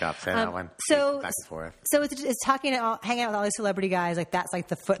that hookup. Went back and forth. So it's hanging out with all these celebrity guys. Like that's like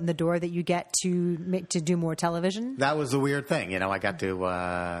the foot in the door that you get to do more television. That was the weird thing. I got to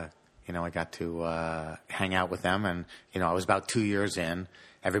hang out with them, and I was about 2 years in.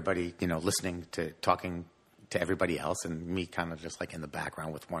 Everybody, listening to talking to everybody else, and me kind of just like in the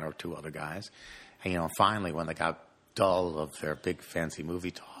background with one or two other guys. And finally, when they got dull of their big fancy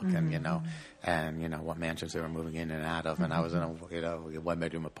movie talk, and what mansions they were moving in and out of, and I was in a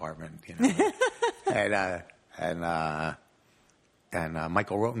 1-bedroom apartment, and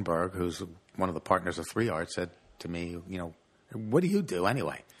Michael Rotenberg, who's one of the partners of 3 Arts, said to me, what do you do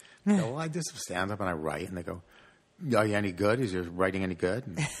anyway? I go, well, I just stand up and I write, and they go, are you any good? Is your writing any good?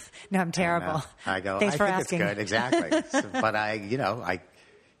 And, no, I'm terrible. I go, Thanks for asking. It's good, exactly. But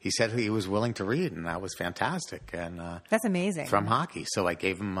he said he was willing to read, and that was fantastic. And that's amazing. From hockey. So I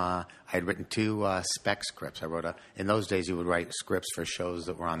gave him, I had written 2 spec scripts. I wrote in those days you would write scripts for shows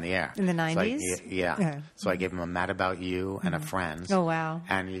that were on the air. In the 90s? Yeah. So I gave him a Mad About You and a Friends. Oh, wow.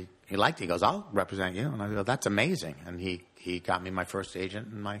 And he liked it. He goes, I'll represent you. And I go, that's amazing. And he got me my first agent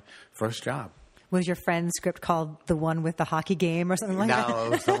and my first job. Was your friend's script called The One with the Hockey Game or something like that? No,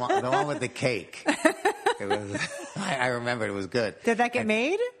 it was the one with the cake. It was. I remember it was good. Did that get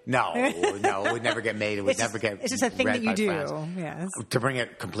made? No, it would never get made. It would never get. It's just a thing that you do. Friends. Yes. To bring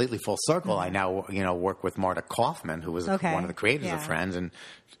it completely full circle, I now work with Marta Kaufman, who was one of the creators of Friends, and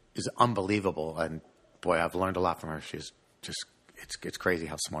is unbelievable. And boy, I've learned a lot from her. She's just it's crazy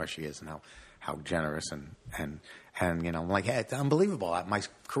how smart she is and how generous and I'm like, hey, it's unbelievable. My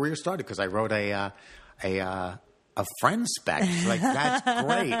career started because I wrote a friend spec. She's like, that's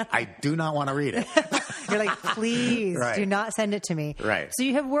great. I do not want to read it. You're like, please do not send it to me. Right. So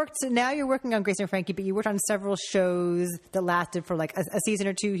now you're working on Grace and Frankie, but you worked on several shows that lasted for like a season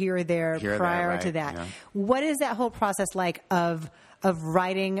or two here or there prior to that. Yeah. What is that whole process like of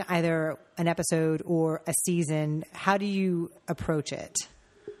writing either an episode or a season? How do you approach it?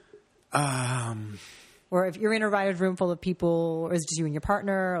 Or if you're in a writer's room full of people, or is it just you and your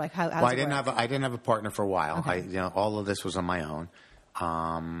partner? Like how? Well, I didn't have a partner for a while. Okay. All of this was on my own,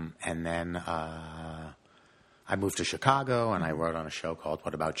 and then I moved to Chicago, and I wrote on a show called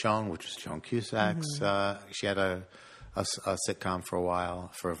What About Joan, which was Joan Cusack's. She had a sitcom for a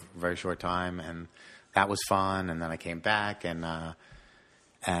while, for a very short time, and that was fun. And then I came back, and I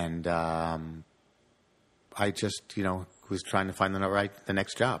just was trying to find the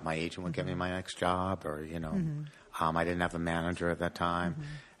next job. My agent would get me my next job, or I didn't have a manager at that time,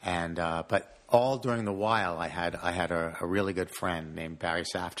 and but all during the while, I had a really good friend named Barry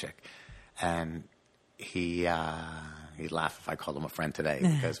Safchik, and he laughed if I called him a friend today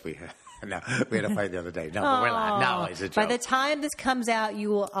because we had a fight the other day. No, but we're laughing. No, it's a joke. By the time this comes out,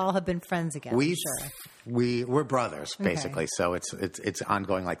 you will all have been friends again. We're brothers basically, so it's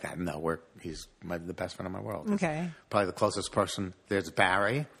ongoing like that. No, he's the best friend in my world. Okay, probably the closest person. There's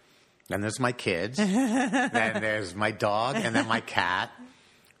Barry, then there's my kids, then there's my dog, and then my cat.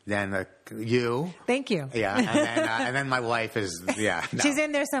 then you. Thank you. Yeah, and then my wife is, no. She's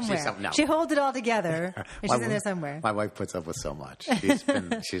in there somewhere. No. She holds it all together, and she's in there somewhere. My wife puts up with so much.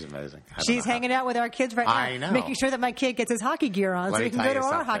 She's amazing. She's hanging out with our kids right now. I know. Making sure that my kid gets his hockey gear on so we can go to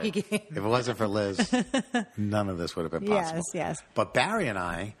our hockey game. If it wasn't for Liz, none of this would have been possible. Yes. But Barry and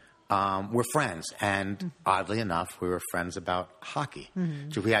I were friends, and oddly enough, we were friends about hockey.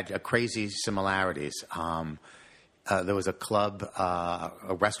 Mm-hmm. So we had crazy similarities. There was a club,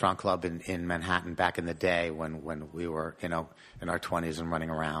 a restaurant club in Manhattan back in the day when we were, in our 20s and running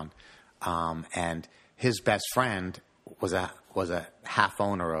around. And his best friend was a half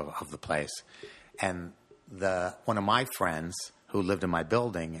owner of the place. And one of my friends who lived in my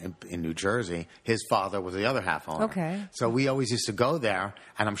building in New Jersey, his father was the other half owner. Okay. So we always used to go there,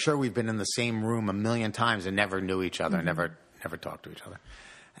 and I'm sure we've been in the same room a million times and never knew each other, never talked to each other.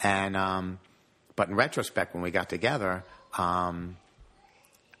 And but in retrospect, when we got together, I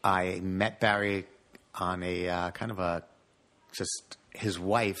met Barry on a kind of just his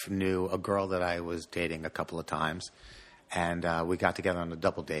wife knew a girl that I was dating a couple of times, and we got together on a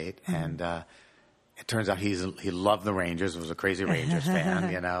double date, and it turns out he loved the Rangers, was a crazy Rangers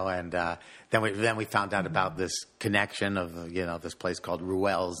fan, and then we found out about this connection of this place called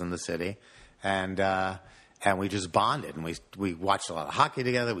Ruel's in the city, and we just bonded, and we watched a lot of hockey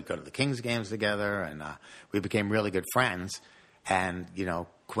together. We'd go to the Kings games together, and we became really good friends. And,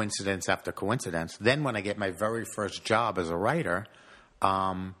 coincidence after coincidence. Then when I get my very first job as a writer,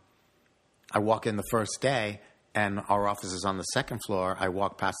 I walk in the first day, and our office is on the second floor. I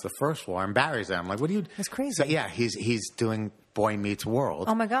walk past the first floor, and Barry's there. I'm like, what are you doing? That's crazy. So, yeah, he's doing Boy Meets World.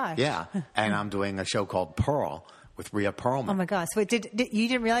 Oh, my gosh. Yeah, and I'm doing a show called Pearl with Rhea Perlman. Oh my gosh! So you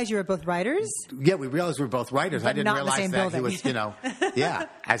didn't realize you were both writers? Yeah, we realized we were both writers. But I didn't not in the realize same that building. he was, yeah.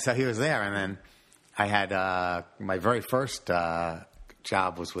 And so he was there, and then I had my very first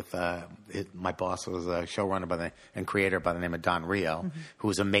job was with my boss was a showrunner and creator by the name of Don Rio, who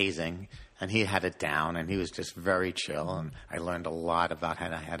was amazing, and he had it down, and he was just very chill, and I learned a lot about how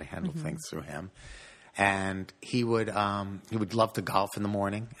to handle things through him. And he would love to golf in the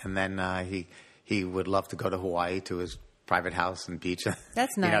morning, and then he would love to go to Hawaii to his private house and beach.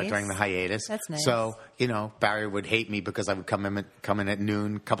 That's nice. During the hiatus. That's nice. So, Barry would hate me because I would come in at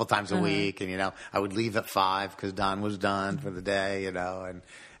noon a couple times a week, and I would leave at 5 because Don was done for the day,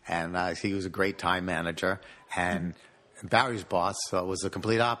 and he was a great time manager. And Barry's boss was the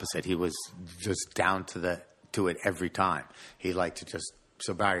complete opposite. He was just down to it every time. He liked to just.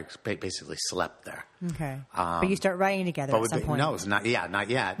 So Barry basically slept there. Okay. But you start writing together at some point. No, it's not. Yeah, not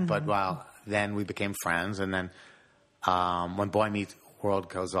yet. But then we became friends, and then when Boy Meets World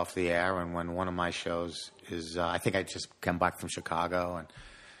goes off the air, and when one of my shows is, I think I just come back from Chicago,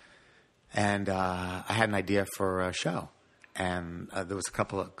 and I had an idea for a show, and there was a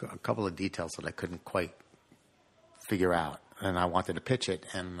couple of details that I couldn't quite figure out, and I wanted to pitch it,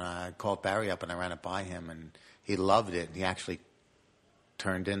 and I called Barry up, and I ran it by him, and he loved it, and he actually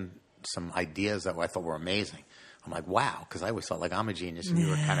turned in some ideas that I thought were amazing. I'm like, wow, because I always felt like I'm a genius, and you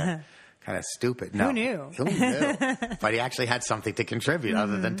were kind of stupid. No, Who knew? But he actually had something to contribute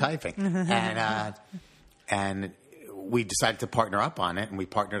other than typing, and we decided to partner up on it, and we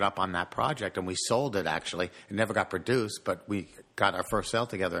partnered up on that project, and we sold it. Actually, it never got produced, but we got our first sale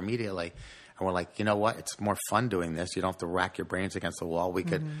together immediately. And we're like, you know what? It's more fun doing this. You don't have to rack your brains against the wall. We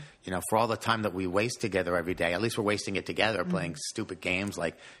could, for all the time that we waste together every day, at least we're wasting it together playing stupid games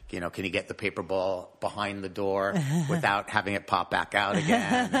like, can you get the paper ball behind the door without having it pop back out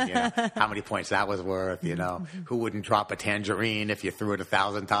again? And, how many points that was worth, Who wouldn't drop a tangerine if you threw it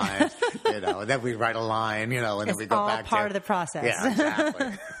 1,000 times? And then we write a line, and then we go back to it's all part of the process. Yeah,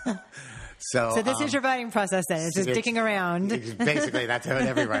 exactly. So this is your writing process then. It's just dicking around. Basically, that's what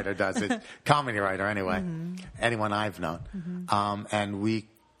every writer does. It's comedy writer anyway. Anyone I've known. And we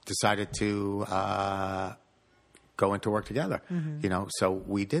decided to go into work together. So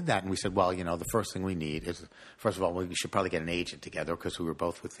we did that, and we said, well, the first thing we need is, first of all, we should probably get an agent together because we were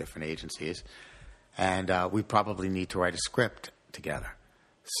both with different agencies. And we probably need to write a script together.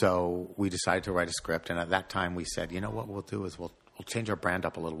 So we decided to write a script, and at that time we said, what we'll do is we'll change our brand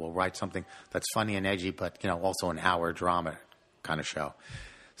up a little. We'll write something that's funny and edgy, but, also an hour drama kind of show.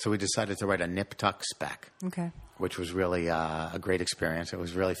 So we decided to write a Nip Tuck Spec, which was really a great experience. It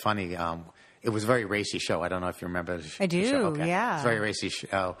was really funny. It was a very racy show. I don't know if you remember the show. I do, okay. Yeah. It's a very racy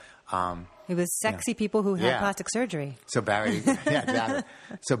show. It was sexy people who had plastic surgery. So Barry, exactly.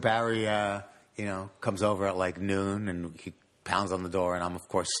 So Barry, comes over at like noon, and he pounds on the door, and I'm of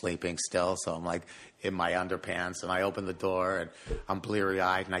course sleeping still. So I'm like in my underpants, and I open the door, and I'm bleary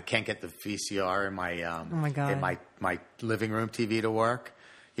eyed, and I can't get the VCR in my in my living room TV to work.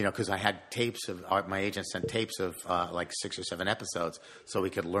 because I had tapes of my agent sent tapes of like 6 or 7 episodes, so we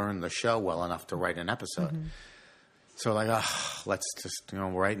could learn the show well enough to write an episode. So like, let's just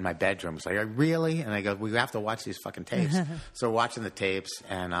write in my bedroom. It's like, really? And I go, we have to watch these fucking tapes. So we're watching the tapes,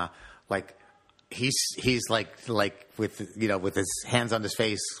 and like. He's like with his hands on his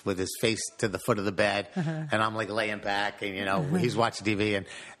face, with his face to the foot of the bed, and I'm like laying back, and he's watching TV,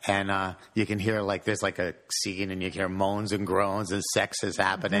 and you can hear like there's like a scene, and you hear moans and groans, and sex is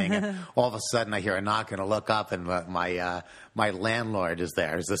happening, and all of a sudden I hear a knock, and I look up, and my landlord is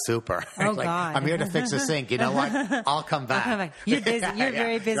there, is the super. Oh like, God! I'm here to fix the sink. You know what? I'll come back. You're busy. You're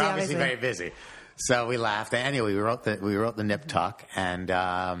very busy. You're obviously very busy. So we laughed. Anyway, we wrote the nip tuck,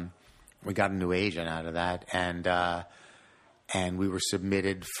 and. We got a new agent out of that, and we were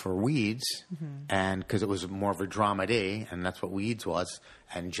submitted for Weeds, and because it was more of a dramedy, and that's what Weeds was.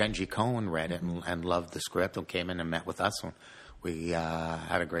 And Genji Cohen read it and loved the script and came in and met with us. And we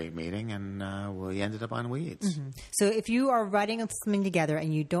had a great meeting, and we ended up on Weeds. So if you are writing something together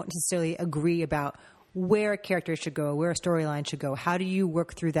and you don't necessarily agree about where a character should go, where a storyline should go, how do you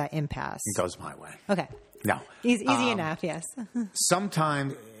work through that impasse? It goes my way. Okay. No. Easy enough, yes.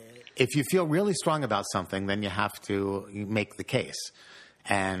 Sometimes... If you feel really strong about something, then you have to make the case.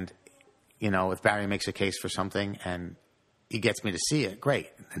 And, if Barry makes a case for something and he gets me to see it, great.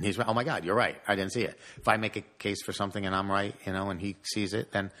 And he's right. Oh, my God, you're right. I didn't see it. If I make a case for something and I'm right, and he sees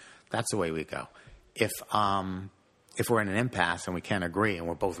it, then that's the way we go. If we're in an impasse and we can't agree and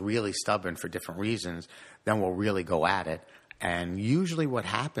we're both really stubborn for different reasons, then we'll really go at it. And usually what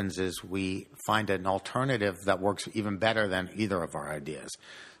happens is we find an alternative that works even better than either of our ideas.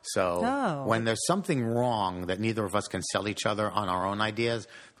 So when there's something wrong that neither of us can sell each other on our own ideas,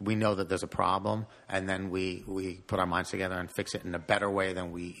 we know that there's a problem, and then we put our minds together and fix it in a better way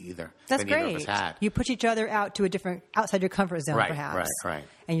than either of us had. You push each other out to a different, outside your comfort zone, perhaps. Right.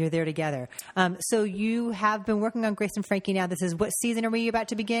 And you're there together. So you have been working on Grace and Frankie now. This is, what season are we about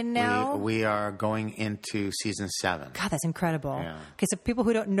to begin now? We are going into season 7. God, that's incredible. Yeah. Okay, so people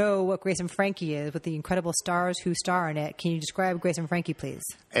who don't know what Grace and Frankie is, with the incredible stars who star in it, can you describe Grace and Frankie, please?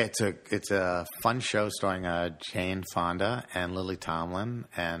 It's a fun show starring Jane Fonda and Lily Tomlin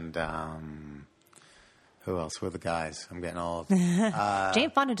and who else? Who are the guys? I'm getting old.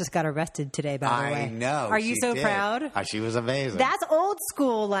 Jane Fonda just got arrested today, by the way. I know. Are you so proud? She was amazing. That's old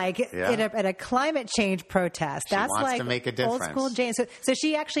school, like at a climate change protest. That's wants like to make a difference. Old school Jane. So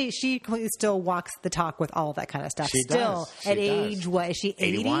she completely still walks the talk with all of that kind of stuff. She still does. At age, what is she?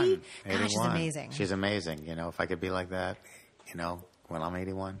 81. Gosh, she's amazing. She's amazing. If I could be like that, when I'm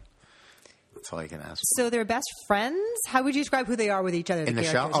 81. That's all you can ask for. So they're best friends? How would you describe who they are with each other? In the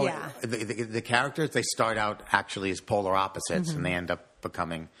show? Oh, yeah. The characters, they start out actually as polar opposites, and they end up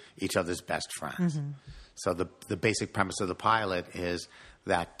becoming each other's best friends. So the basic premise of the pilot is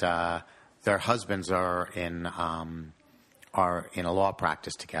that their husbands are in a law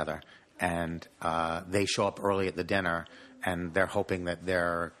practice together, and they show up early at the dinner, and they're hoping that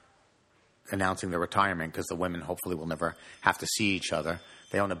they're announcing their retirement because the women hopefully will never have to see each other.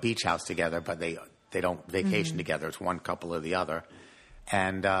 They own a beach house together, but they don't vacation together. It's one couple or the other.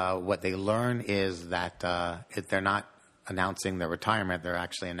 And what they learn is that if they're not announcing their retirement, they're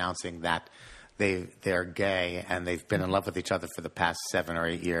actually announcing that they're gay and they've been in love with each other for the past 7 or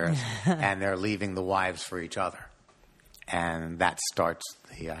 8 years, and they're leaving the wives for each other. And that starts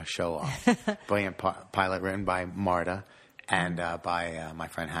the show off. Brilliant pilot written by Marta and by my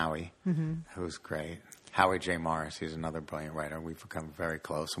friend Howie, who's great. Howie J. Morris, he's another brilliant writer. We've become very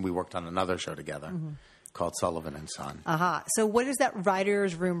close. And we worked on another show together called Sullivan and Son. So what is that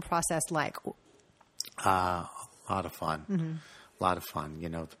writer's room process like? A lot of fun. A lot of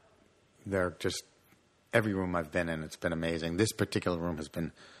fun. They're just, every room I've been in, it's been amazing. This particular room has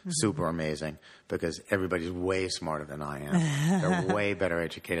been super amazing because everybody's way smarter than I am. They're way better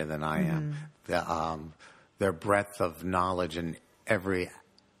educated than I am. Their breadth of knowledge in every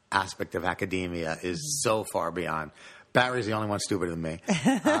aspect of academia is so far beyond. Barry's the only one stupider than me.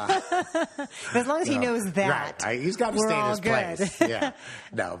 As long as he knows that. Right? He's got to stay in his place. Yeah.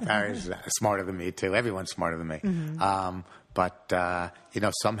 No, Barry's smarter than me, too. Everyone's smarter than me. But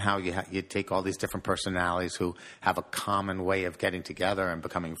somehow you take all these different personalities who have a common way of getting together and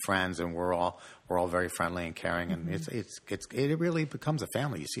becoming friends, and we're all very friendly and caring, and it really becomes a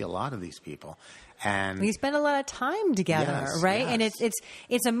family. You see a lot of these people. And you spend a lot of time together, right? Yes. And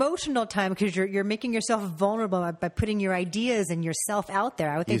it's emotional time because you're making yourself vulnerable by putting your ideas and yourself out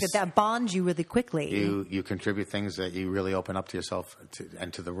there. I would think that bonds you really quickly. You contribute things that you really open up to yourself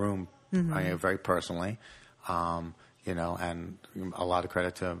and to the room, very personally. And a lot of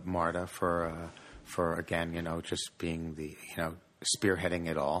credit to Marta for again, just being spearheading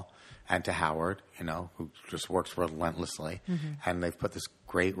it all, and to Howard, who just works relentlessly. And they've put this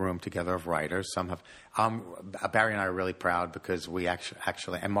great room together of writers. Some have Barry and I are really proud because we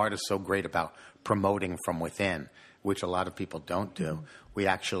actually and Marta's so great about promoting from within, which a lot of people don't do. We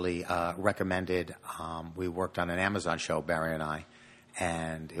actually recommended. We worked on an Amazon show, Barry and I,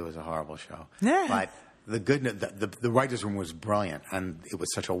 and it was a horrible show. But the the writers' room was brilliant, and it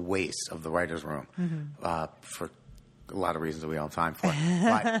was such a waste of the writers' room for a lot of reasons that we don't have time for.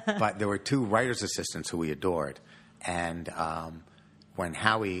 But there were 2 writers' assistants who we adored, and when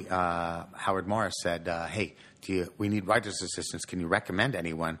Howard Morris said, "Hey, we need writers' assistants. Can you recommend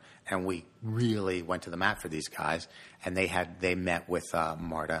anyone?" And we really went to the mat for these guys, and they met with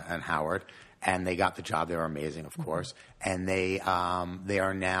Marta and Howard, and they got the job. They were amazing, of course, and they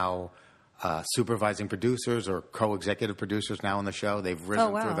are now supervising producers or co-executive producers now on the show. They've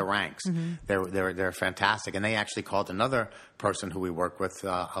risen through the ranks. They're fantastic, and they actually called another person who we work with,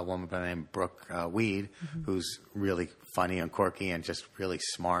 a woman by the name of Brooke Weed, who's really funny and quirky and just really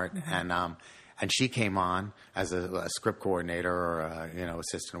smart, and she came on as a script coordinator or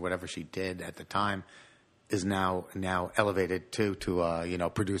assistant or whatever she did at the time. Is now elevated to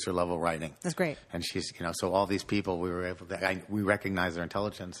producer level writing. That's great. And she's so all these people we recognize their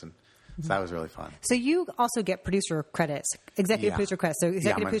intelligence, and so that was really fun. So you also get producer credits, executive producer credits. So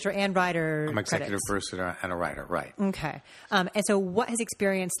executive producer and writer. I'm executive producer and a writer, right? Okay. And so what has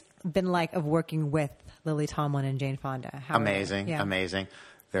experience been like of working with Lily Tomlin and Jane Fonda? Amazing.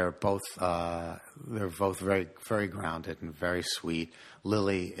 They're both very, very grounded and very sweet.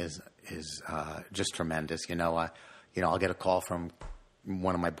 Lily is just tremendous. I'll get a call from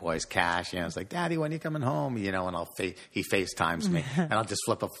one of my boys, Cash. It's like, "Daddy, when are you coming home?" And he FaceTimes me, and I'll just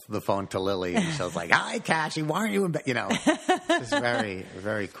flip the phone to Lily, and she's like, "Hi, Cashy, why aren't you in bed?" It's very,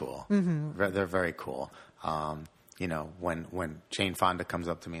 very cool. They're very cool. When Jane Fonda comes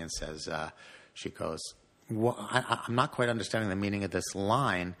up to me and says, she goes, "Well, I'm not quite understanding the meaning of this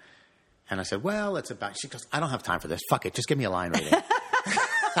line," and I said, "Well, it's about." She goes, "I don't have time for this. Fuck it, just give me a line reading."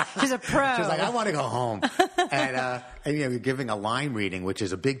 She's a pro. She's like, "I want to go home." And you're giving a line reading, which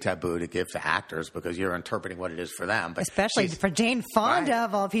is a big taboo to give to actors because you're interpreting what it is for them. But especially for Jane Fonda,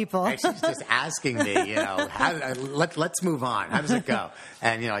 of all people. And she's just asking me, let's move on. How does it go?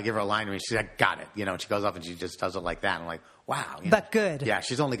 And, I give her a line reading. She's like, "Got it." And she goes up and she just does it like that. I'm like, wow. But good. Yeah,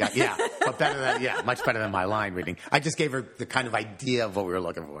 she's only got, but much better than my line reading. I just gave her the kind of idea of what we were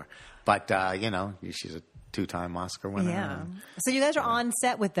looking for. But, she's a 2-time Oscar winner. Yeah. So you guys are on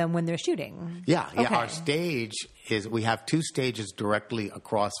set with them when they're shooting? Yeah. Okay. Our stage we have 2 stages directly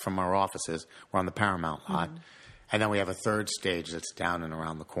across from our offices. We're on the Paramount lot. And then we have a 3rd stage that's down and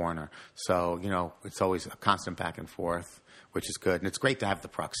around the corner. So, it's always a constant back and forth, which is good. And it's great to have the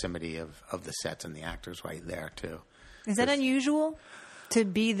proximity of the sets and the actors right there, too. Is that unusual to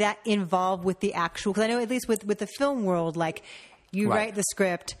be that involved with the actual? Because I know at least with the film world, like you write the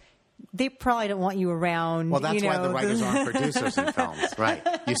script, they probably don't want you around. Well, that's why the writers aren't producers in films, right?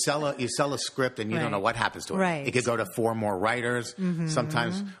 You sell a script and you don't know what happens to it. Right. It could go to 4 more writers.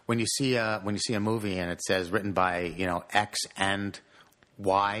 Sometimes when you see a movie and it says written by X and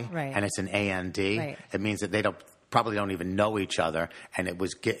Y, and it's an A and D, it means that they probably don't even know each other, and it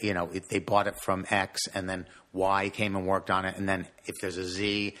was they bought it from X, and then Y came and worked on it, and then if there's a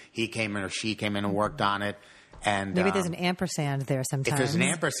Z, he came in or she came in and worked on it. And maybe there's an ampersand there sometimes. If there's an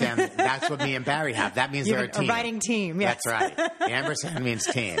ampersand, that's what me and Barry have. That means they're a team. A writing team, yes. That's right. The ampersand means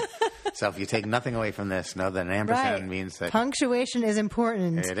team. So if you take nothing away from this, know that an ampersand means that... Punctuation is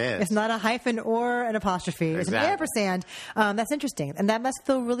important. It is. It's not a hyphen or an apostrophe. It's an ampersand. That's interesting. And that must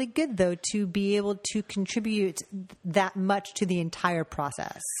feel really good, though, to be able to contribute that much to the entire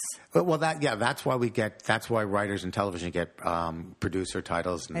process. Well, that's why writers in television get producer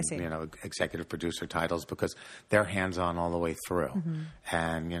titles and executive producer titles, because they're hands-on all the way through,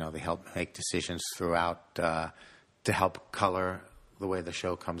 and they help make decisions throughout to help color the way the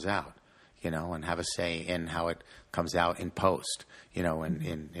show comes out, and have a say in how it comes out in post.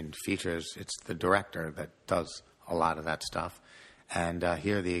 In features, it's the director that does a lot of that stuff, and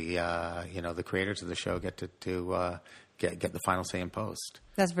here the creators of the show get to get the final say in post.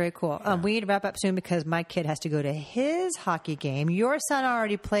 That's very cool. We need to wrap up soon because my kid has to go to his hockey game. Your son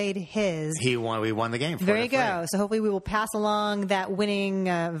already played his. We won the game. There you go. So hopefully we will pass along that winning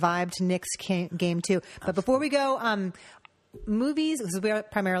vibe to Nick's game too. But before we go, movies, because we are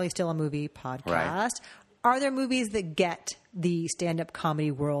primarily still a movie podcast. Right. Are there movies that get the stand-up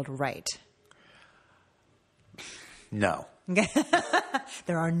comedy world right? No.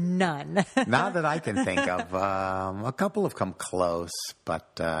 There are none. Not that I can think of. A couple have come close,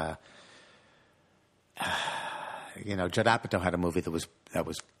 but Judd Apatow had a movie that was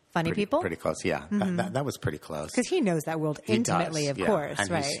Funny People? pretty close. Yeah, that was pretty close. Because he knows that world intimately, of course, and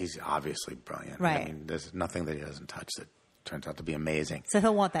right? He's obviously brilliant. Right. I mean, there's nothing that he doesn't touch that turns out to be amazing. So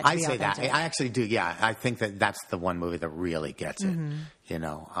he'll want that to be say authentic. that. I actually do, yeah. I think that's the one movie that really gets it,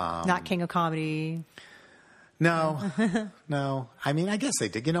 Not King of Comedy. No, no. I mean, I guess they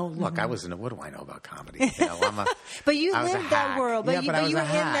did. Look, I wasn't. What do I know about comedy? But you I was a lived that hack. world. But Yeah, you but I were was a in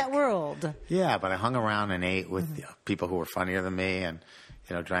hack. that world. Yeah, but I hung around and ate with people who were funnier than me, and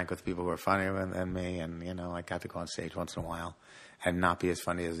drank with people who were funnier than me, and I got to go on stage once in a while and not be as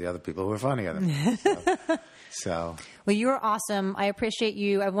funny as the other people who were funnier than me. So. Well, you're awesome. I appreciate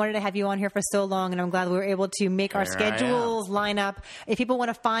you. I've wanted to have you on here for so long, and I'm glad we were able to make our schedules line up. If people want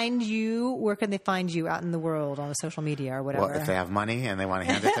to find you, where can they find you out in the world on social media or whatever? Well, if they have money and they want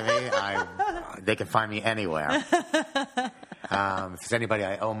to hand it to me, they can find me anywhere. If there's anybody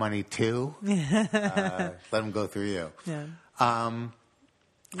I owe money to, let them go through you. Yeah.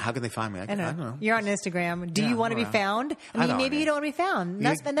 How can they find me? I don't know. You're on Instagram. Do you want to be found? I mean, maybe you don't want to be found.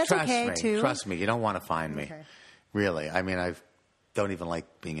 That's okay, too. Trust me. You don't want to find me. Okay. Really. I mean, I don't even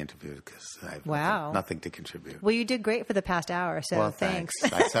like being interviewed because I have nothing to contribute. Well, you did great for the past hour, so thanks.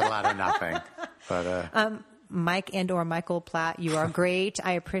 I said a lot of nothing. But Mike and/or Michael Platt, you are great.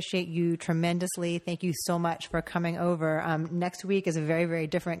 I appreciate you tremendously. Thank you so much for coming over. Next week is a very, very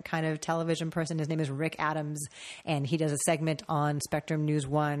different kind of television person. His name is Rick Adams, and he does a segment on Spectrum News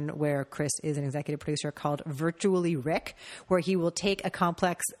 1 where Chris is an executive producer called Virtually Rick, where he will take a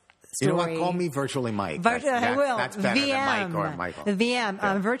complex story. You know what? Call me Virtually Mike. I will. That's better than Mike or Michael. VM.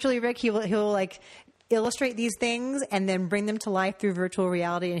 Yeah. Virtually Rick, he'll like illustrate these things and then bring them to life through virtual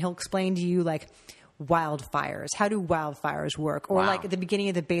reality, and he'll explain to you like wildfires. How do wildfires work? Or like at the beginning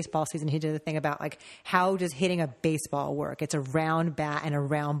of the baseball season, he did a thing about like how does hitting a baseball work? It's a round bat and a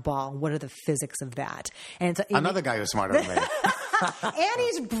round ball. What are the physics of that? And it's another guy who's smarter than me. And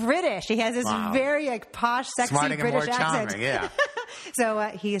he's British. He has this very like posh, sexy British accent. Yeah. So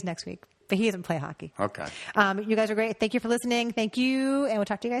he is next week, but he doesn't play hockey. Okay. You guys are great. Thank you for listening. Thank you, and we'll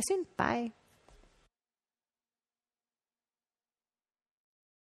talk to you guys soon. Bye.